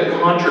 But what the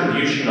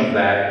contribution of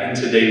that in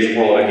today's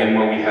world, again,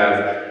 where we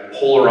have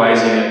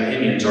polarizing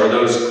opinions, are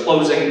those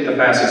closing the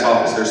fastest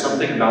office? There's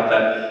something about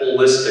that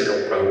holistic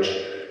approach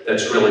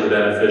that's really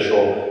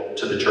beneficial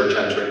to the church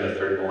entering the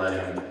third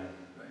millennium.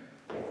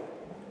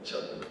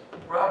 So,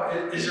 Rob,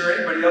 is there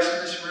anybody else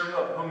in this room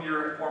of whom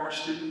you're a former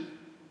student?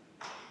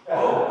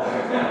 Oh.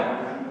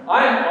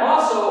 I'm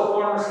also a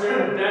former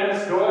student of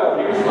Dennis Doyle.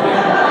 He was my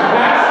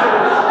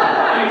master's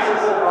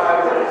thesis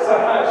advisor, so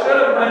I should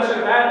have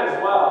mentioned that as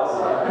well.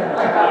 So.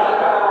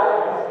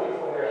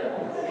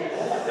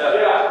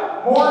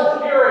 Yeah, more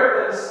carrot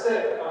than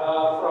stick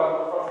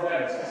from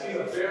Dennis, because he's a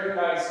very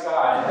nice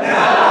guy.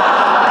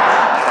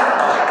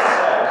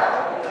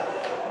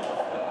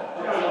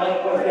 I don't like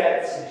what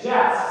that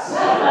suggests.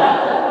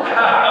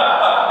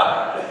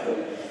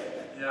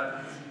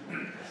 Yeah.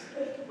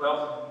 Well,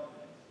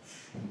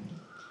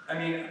 I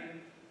mean,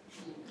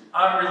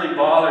 I'm really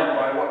bothered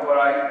by what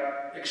I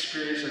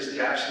experience as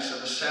the absence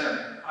of a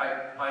center.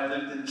 I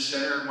lived in the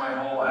center my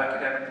whole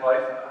academic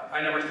life.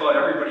 I never thought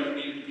everybody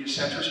needed to be a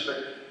centrist,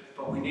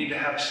 but we need to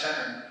have a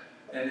center.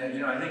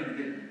 And I think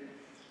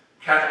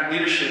Catholic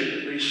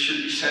leadership at least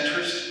should be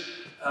centrist.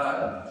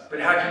 But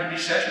how can you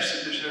be centrist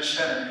if there's no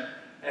center?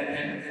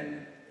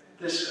 And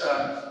this,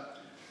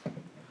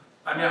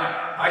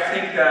 I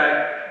think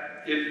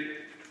that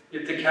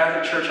if the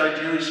Catholic Church,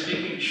 ideally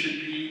speaking,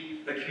 should be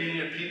a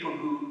community of people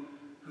who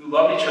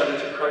love each other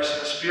through Christ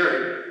and the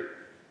Spirit,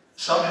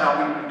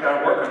 somehow we've got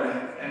to work on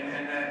that. And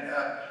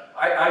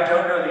I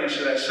don't know the answer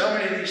to that. So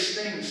many of these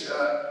things,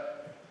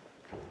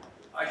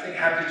 I think,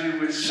 have to do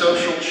with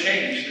social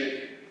change,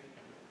 that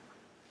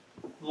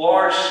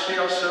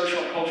large-scale social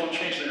and cultural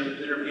change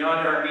that are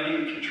beyond our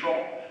immediate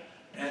control.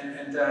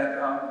 And that,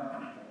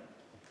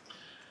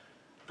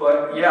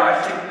 but yeah,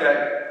 I think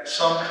that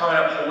some kind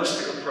of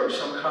holistic approach,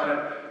 some kind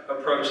of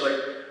approach, like,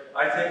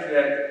 I think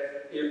that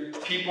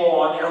if people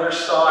on the other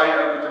side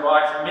of the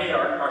divide from me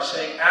are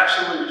saying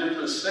absolutely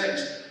ridiculous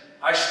things,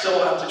 I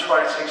still have to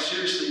try to take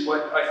seriously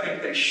what I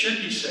think they should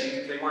be saying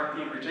if they weren't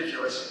being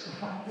ridiculous.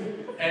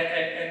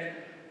 And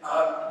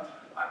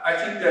I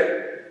think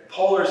that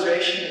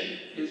polarization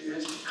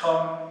has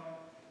become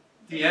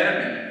the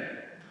enemy.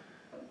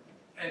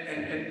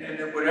 And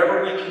that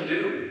whatever we can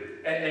do,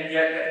 and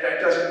yet that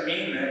doesn't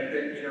mean that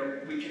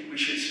we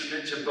should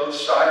submit to both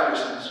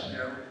siderisms.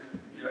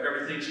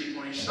 Everything's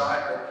equal on each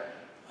side.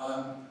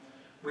 But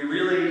we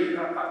really,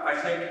 I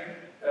think,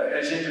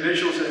 as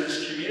individuals and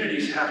as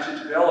communities, have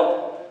to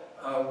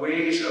develop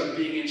ways of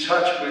being in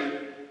touch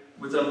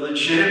with a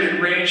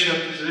legitimate range of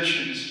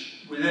positions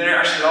within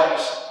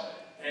ourselves,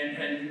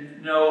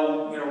 and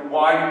know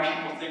why do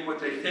people think what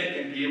they think,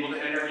 and be able to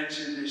enter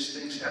into these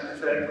things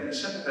empathetically and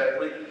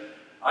sympathetically.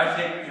 I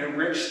think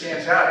Rick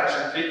stands out as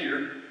a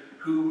figure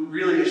who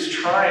really is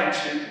trying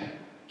to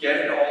get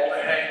it all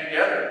to hang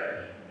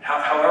together,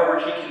 however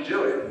he can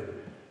do it.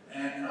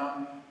 And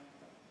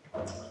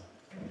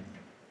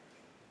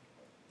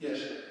yes.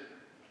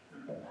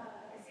 I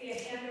see a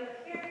hand over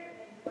here.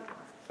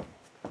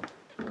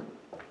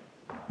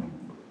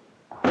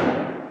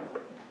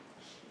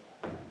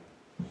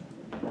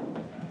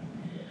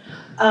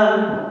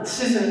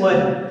 Susan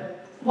Wood,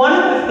 one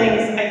of the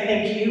things I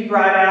think you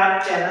brought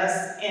out,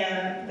 Dennis,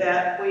 and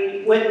that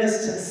we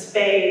witnessed in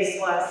spades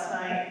last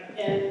night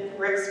in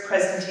Rick's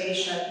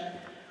presentation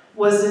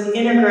was an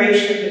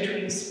integration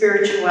between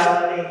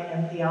spirituality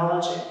and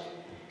theology.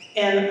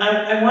 And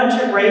I want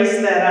to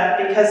raise that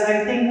up because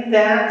I think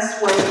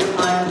that's where we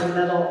find the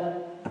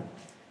middle,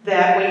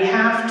 that we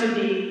have to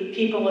be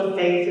people of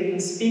faith who can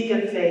speak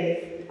of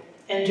faith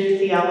and do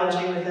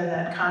theology within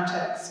that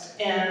context.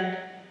 And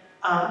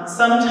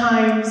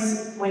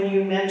sometimes when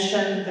you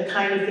mention the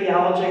kind of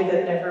theology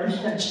that never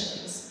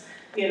mentions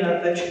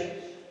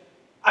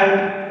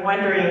I'm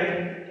wondering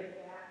if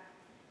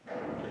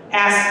that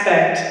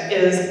aspect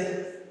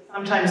is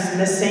sometimes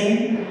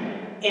missing,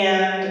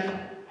 and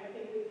I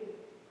think we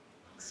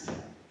can.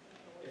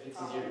 If it's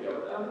easier to go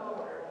with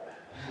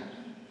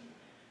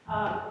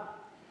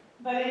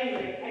But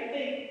anyway, I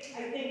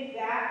think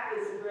that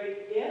is a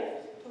great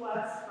gift to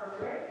us from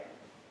Rick,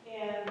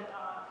 and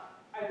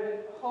I would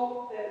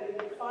hope that we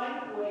could find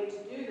a way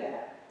to do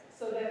that,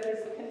 so that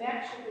there's a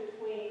connection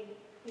between,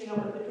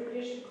 what the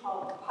tradition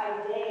called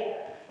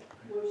paideia,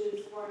 which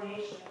is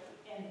formation,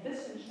 and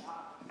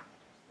Wissenschaft,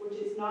 which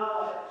is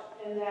knowledge,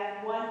 and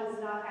that one does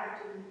not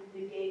have to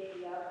negate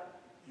the other.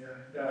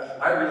 Yeah,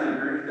 I really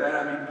agree with that.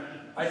 I mean,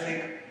 I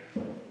think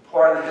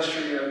part of the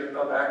history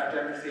of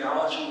academic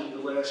theology of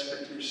the last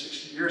 50 or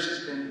 60 years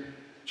has been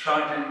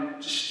trying to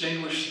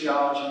distinguish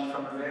theology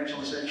from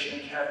evangelization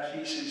and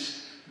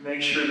catechesis,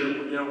 make sure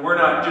that we're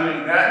not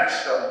doing that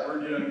stuff.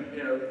 We're doing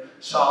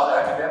solid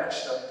academic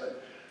stuff,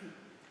 but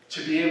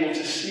to be able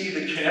to see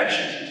the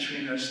connections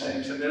between those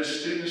things, and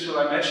those students who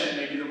I mentioned,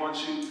 maybe the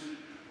ones who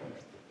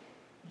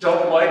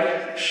don't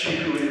like she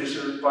who is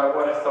or by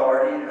what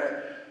authority,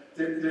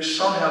 there's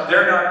somehow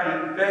they're not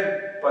being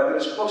fed by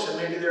those books, and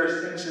maybe there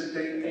are things that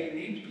they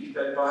need to be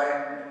fed by,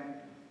 and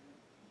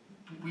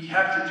we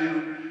have to do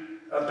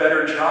a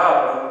better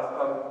job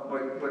of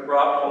what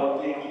Rob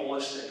called being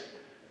holistic.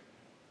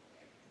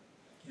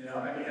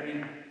 I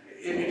mean,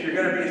 if you're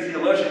going to be a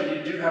theologian,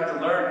 you do have to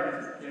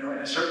learn, in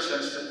a certain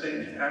sense, to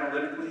think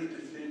analytically, to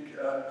think,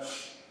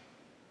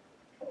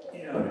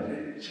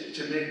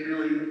 to make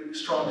really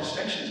strong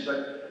distinctions.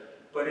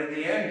 But in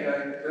the end,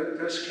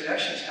 those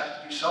connections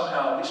have to be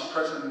somehow at least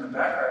present in the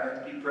background,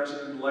 have to be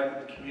present in the life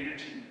of the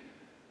community.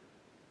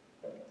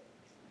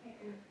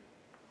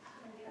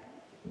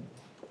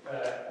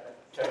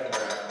 Kevin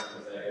Brown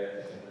from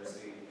Gonzaga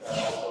University,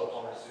 also a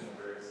former student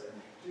of Rick's. And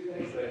two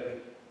things that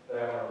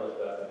I want to lift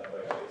up and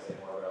invite you to say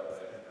more about that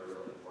I think are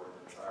really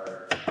important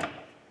are,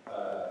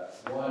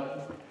 one,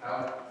 how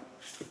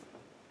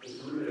it's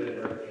rooted in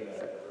Rick being a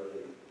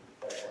really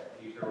excellent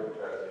teacher, which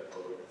tries to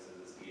include this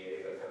as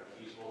DA, but how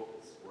teachable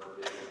his work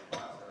is in the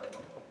classroom,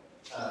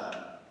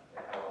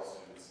 and how all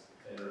students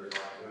tend to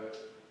respond to it.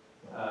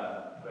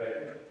 But I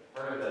think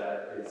part of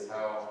that is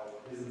how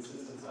his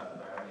insistence on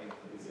grounding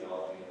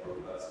ecclesiology and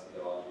robust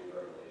theology of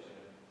revelation,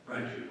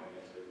 right, you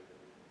pointed to.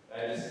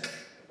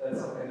 That's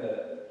something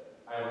that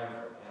I learned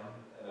from him,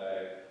 and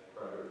I've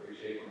grown to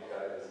appreciate when I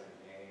got his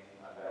companion.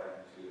 I'm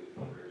having to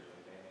Cambridge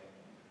companion.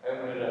 I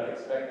ended up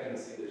expecting to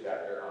see the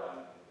chapter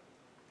on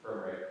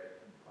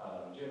Rick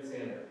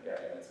Jimson or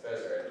Gaillardetz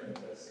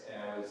and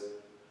I was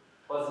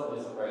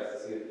pleasantly surprised to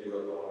see that he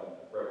wrote the one on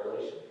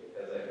Revelation,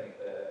 because I think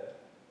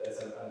that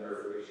that's an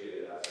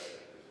underappreciated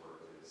aspect of his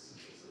work, is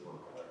the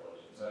work on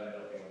Revelation. So I don't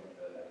know if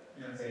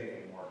you want to say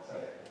anything more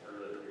exciting. I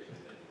really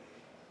appreciate it.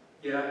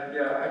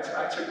 Yeah,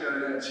 I took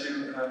note of that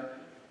too.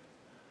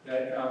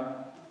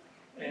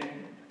 And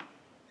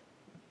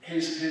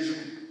his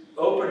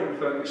opening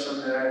focus on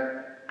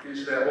that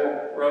is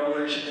that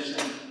Revelation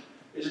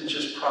isn't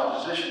just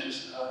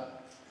propositions,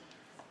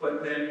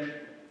 but then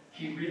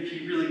he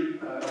really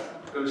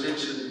goes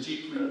into the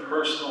deeply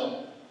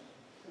personal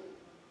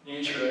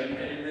nature. And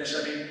in this,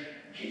 I mean,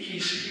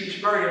 he's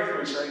very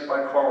influenced, I think,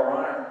 by Karl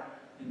Rahner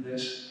in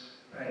this.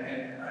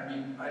 And I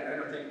mean, I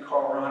don't think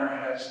Karl Rahner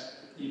has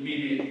the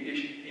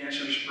immediate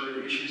answers for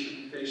the issues that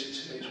we face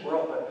in today's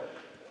world,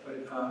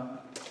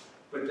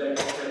 but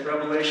that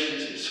revelation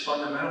is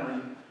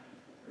fundamentally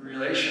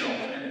relational,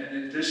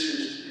 and this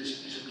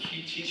is a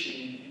key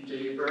teaching in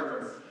Dave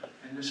Berber,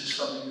 and this is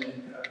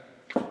something that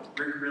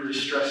Rick really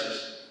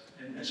stresses.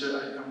 And so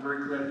I'm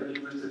very glad that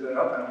you lifted that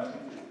up, and I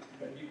think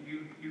that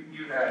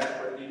you added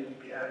what needed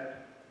to be added.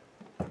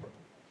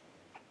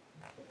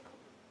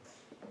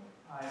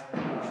 Hi,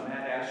 I'm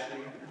Matt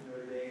Ashley from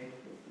Notre Dame.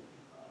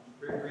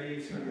 Rick,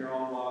 greetings from your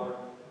alma mater.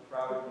 I'm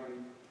proud of you.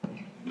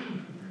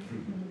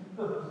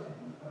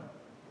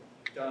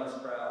 You've done us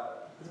proud.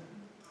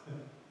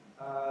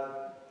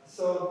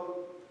 So,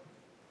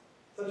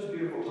 such a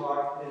beautiful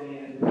talk, Vinny,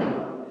 and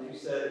as you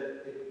said,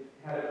 it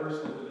had a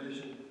personal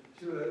dimension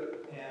to it,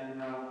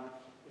 and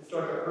it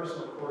struck a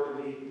personal chord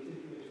to me,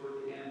 particularly toward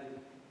the end.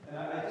 And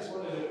I just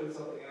wanted to put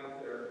something out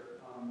there,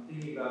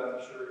 thinking about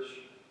the church,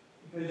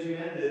 because you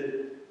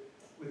ended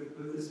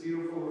with this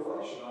beautiful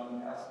reflection on the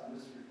paschal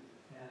mystery.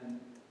 And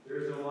there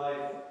is no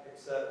life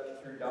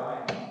except through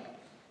dying.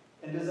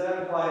 And does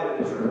that apply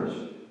to the church?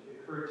 It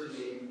occurred to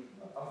me,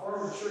 a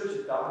form of church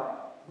is dying.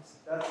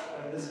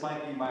 And this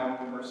might be my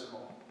own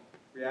personal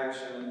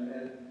reaction,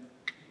 and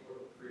people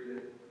are free to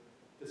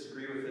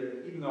disagree with it,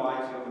 even though I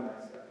too am a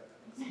nice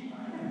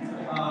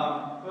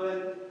guy.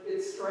 But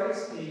it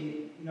strikes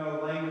me,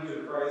 language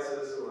of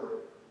crisis, or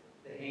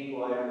the hang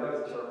glider. That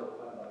was a terrible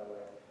pun, by the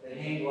way. The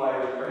hang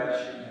glider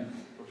crashing.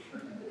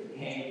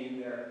 Hanging in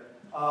there.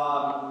 I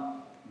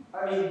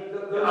mean,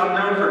 I'm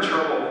known for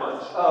terrible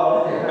puns.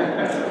 Oh, okay.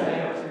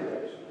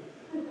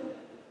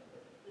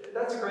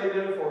 That's a great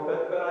metaphor,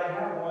 but I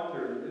have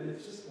wondered, and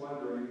it's just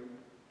wondering,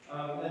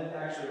 and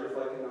actually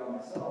reflecting on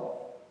myself,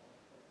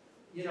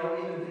 you know,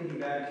 even thinking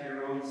back to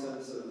your own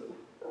sense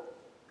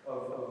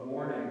of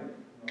mourning,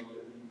 you know,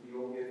 the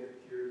old gift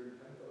of tears and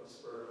pathos,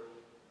 for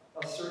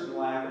a certain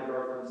lack of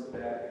reference to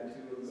Vatican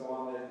II and so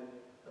on, that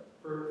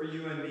for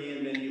you and me,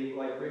 and then you,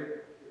 like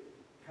Rick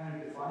kind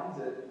of defines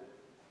it,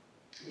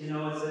 you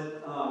know, is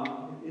that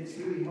it's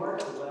really hard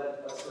to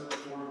let a certain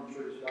form of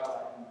church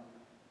die. And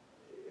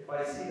if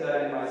I see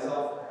that in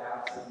myself,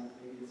 perhaps, and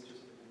maybe it's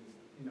just,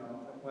 you know,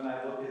 when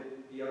I look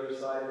at the other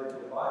side of the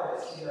divide, I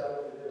see that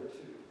over there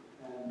too.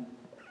 And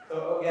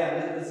so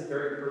again, this is a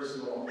very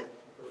personal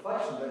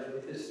reflection, but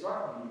it just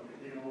struck me,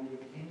 you know, when we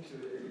came to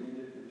it at the end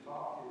of your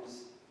talk,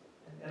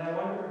 and I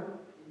wonder,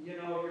 you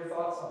know, your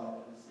thoughts on it.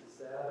 Is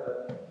that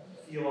a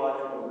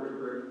theological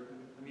rubric?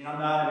 I mean, I'm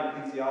not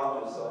an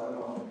ecclesiologist, so I don't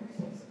know if it makes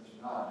any sense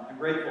or not. I'm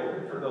grateful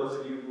for those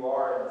of you who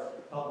are and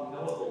help me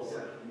know a little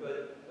something, but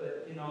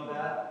you know,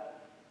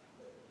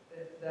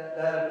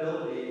 that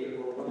ability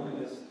or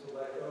willingness to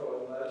let go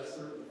and let a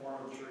certain form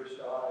of church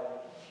die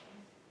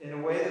in a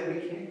way that we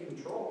can't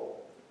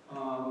control,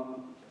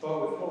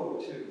 but with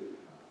hope too.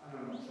 I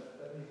don't know,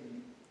 that may be,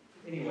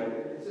 anyway,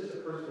 it's just a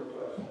personal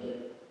question.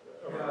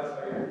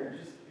 You're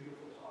just a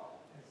beautiful talk.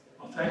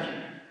 Well, thank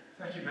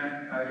you,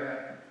 man. I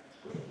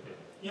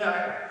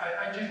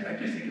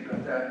do think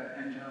about that,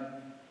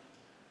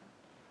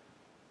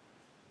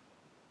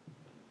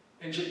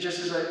 and just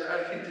as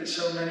I think that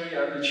so many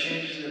of the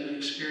changes that we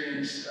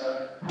experience,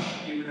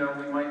 even though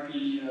we might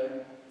be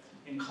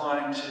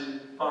inclined to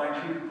find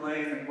who to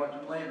blame and what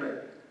to blame,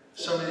 but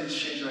so many of these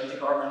changes I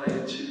think are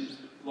related to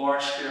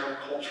large-scale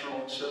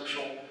cultural and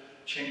social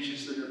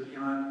changes that are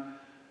beyond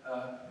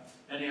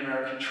any of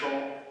our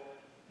control.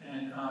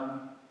 And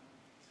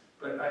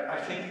but I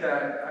think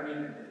that, I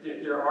mean,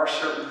 there are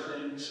certain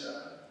things,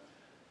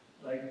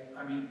 I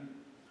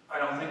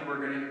don't think we're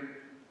going to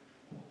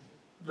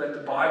let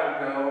the Bible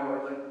go, or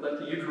let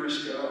the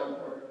Eucharist go,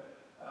 or,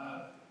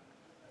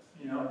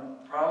 you know,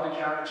 probably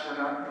Catholics, we're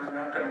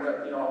not going to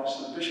let the office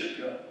of the bishop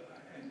go.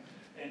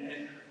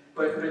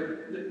 But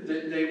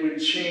they would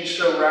change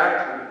so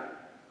radically,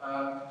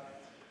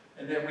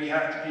 and then we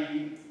have to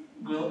be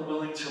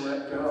willing to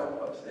let go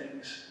of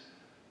things.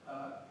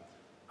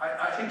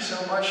 I think so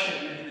much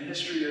in the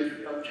history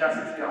of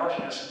Catholic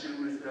theology has to do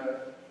with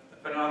the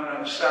phenomenon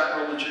of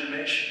sacral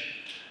legitimation.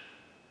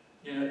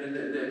 You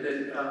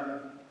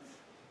know,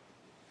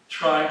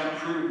 trying to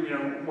prove, you know,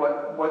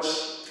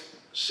 what's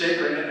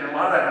sacred, and a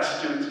lot of that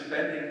has to do with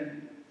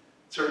defending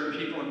certain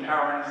people in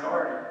power and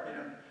authority. You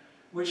know,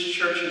 which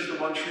church is the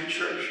one true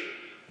church?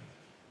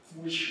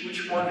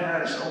 Which one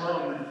has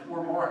alone the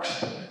 4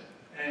 marks?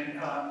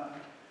 And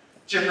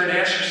different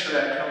answers to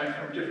that coming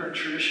from different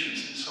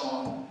traditions and so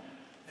on.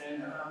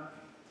 And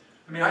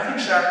I mean, I think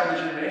sacral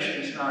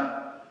legitimation is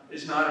not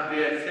a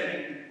bad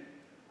thing.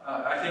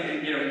 I think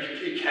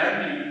it can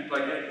be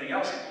like anything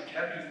else. It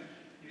can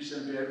be used in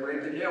a bad way.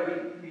 But yeah,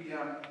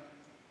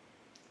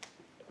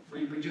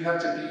 we do have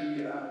to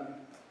be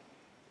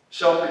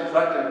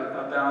self-reflective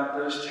about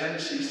those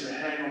tendencies to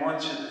hang on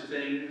to the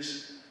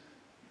things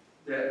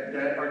that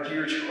are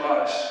dear to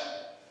us.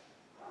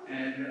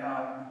 And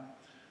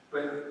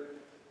but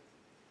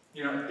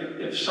you know,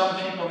 if some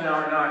people now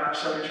are not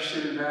so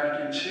interested in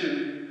Vatican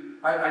II,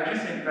 I do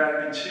think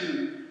Vatican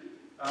II,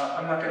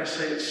 I'm not going to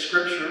say it's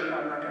scripture,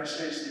 I'm not going to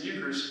say it's the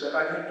Eucharist, but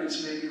I think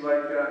it's maybe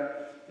like,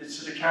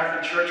 it's the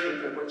Catholic Church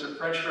with what's the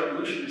French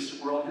Revolution is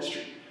to world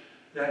history.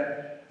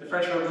 That the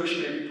French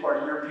Revolution may be part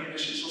of European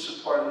history, it's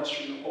also part of the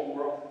history of the whole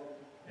world.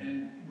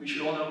 And we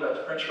should all know about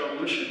the French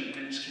Revolution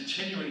and its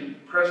continuing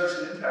presence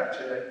and impact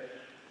today.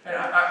 And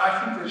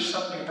I think there's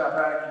something about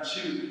Vatican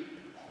II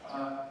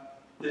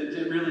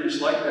that really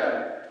is like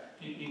that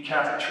in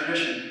Catholic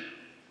tradition.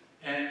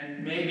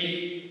 And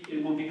maybe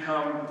it will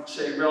become,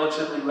 say,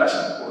 relatively less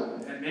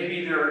important. And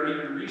maybe there are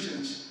even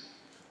reasons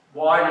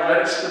why to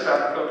let it slip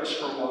out of focus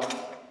for a while.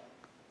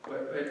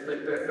 But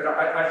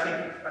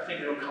I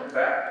think it'll come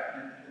back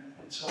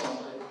and so on.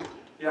 But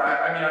yeah,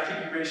 I mean, I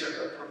think you raise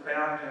a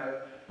profound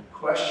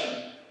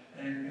question,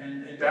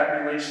 and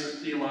that relates the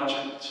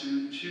theological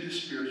to the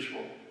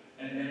spiritual.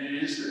 And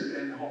it is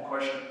the whole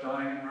question of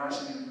dying and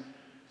rising and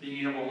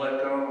being able to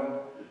let go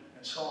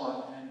and so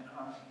on. And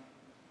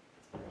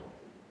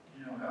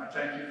you know, I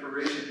thank you for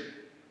raising it.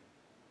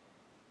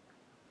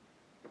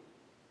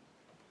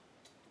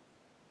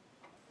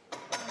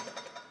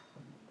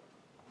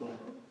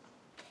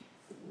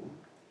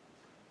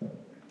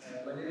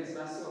 My name is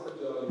Massimo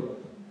Fagioli,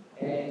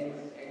 and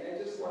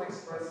I just want to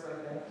express my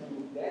thanks to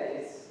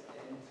Dennis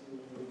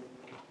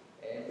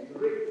and to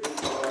Rick,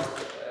 because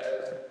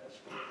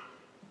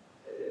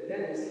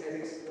Dennis has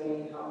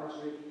explained how much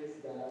Rick has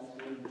done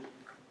to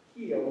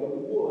heal the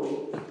wound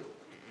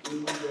in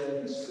the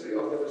history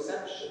of the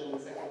reception of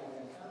the Second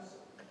Vatican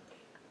Council.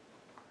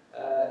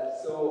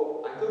 So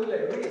I totally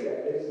agree that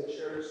there is a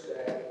church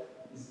that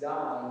is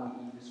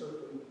dying in a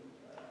certain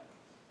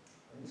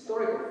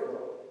historical form.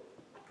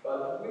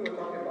 But we were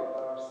talking about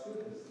our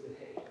students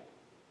today,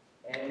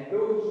 and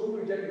those who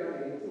reject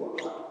Vatican II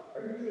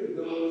are usually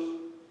those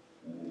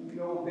who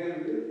know very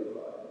little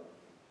about it.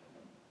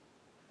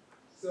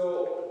 So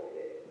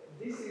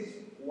this is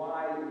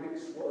why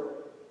Rick's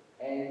work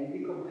and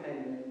the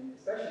companion,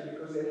 especially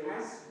because there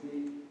has to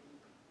be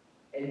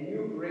a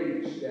new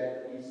bridge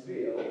that is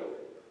built,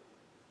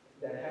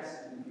 that has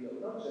to be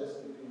built, not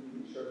just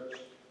between the church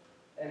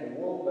and the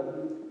world, but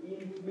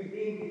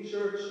within the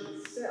church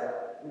itself,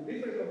 with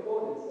different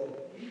components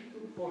that we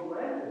took for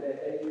granted, that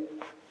they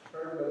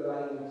heard the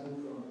Vatican II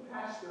from the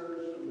pastors,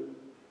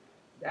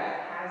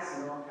 that has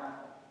not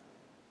happened.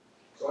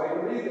 So I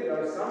believe that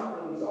there are some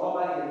things all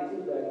Vatican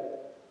II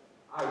that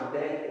are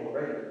dead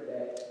already,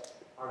 that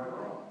are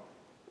gone.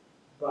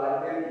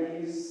 But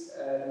there is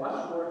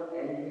much work,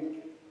 and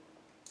Rick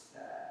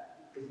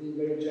has been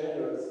very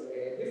generous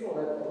at different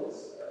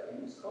levels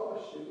in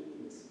scholarship,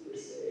 in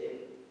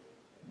CSA.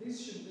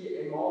 This should be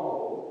a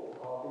model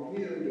of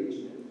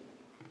engagement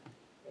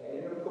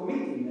and of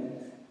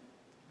commitment,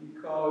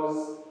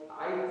 because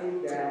I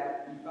think that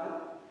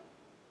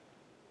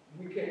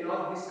we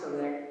cannot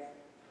disconnect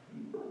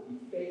the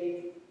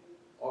faith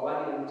of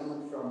Vatican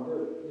II from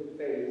the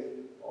faith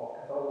of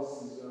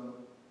Catholicism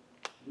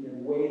in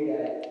a way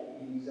that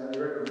is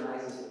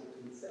unrecognizable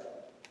to itself.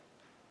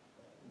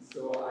 And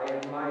so I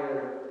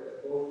admire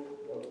both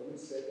what Rick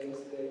said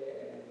yesterday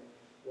and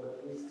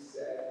what Rick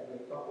said, and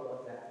we talked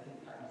about that many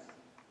times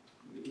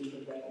in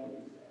different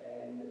venues.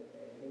 And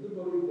I do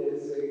believe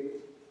there's a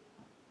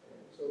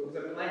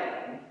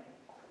plan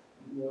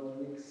in what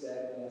Rick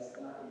said last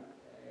night,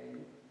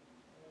 and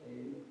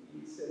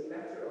it's a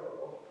matter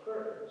of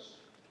courage,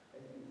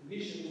 and the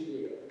vision is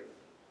there,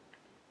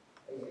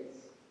 I guess.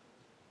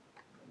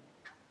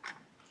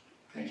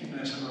 Thank you,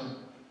 Massimo.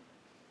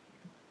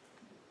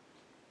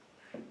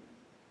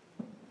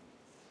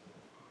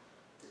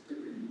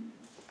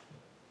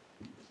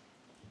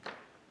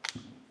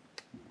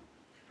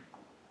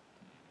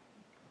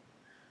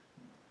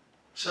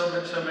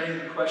 So many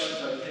of the questions,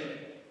 I think,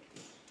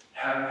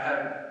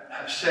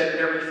 have said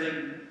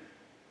everything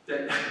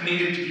that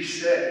needed to be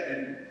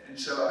said, and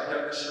so I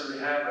don't necessarily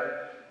have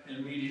an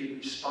immediate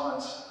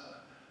response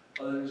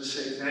other than to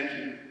say thank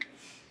you.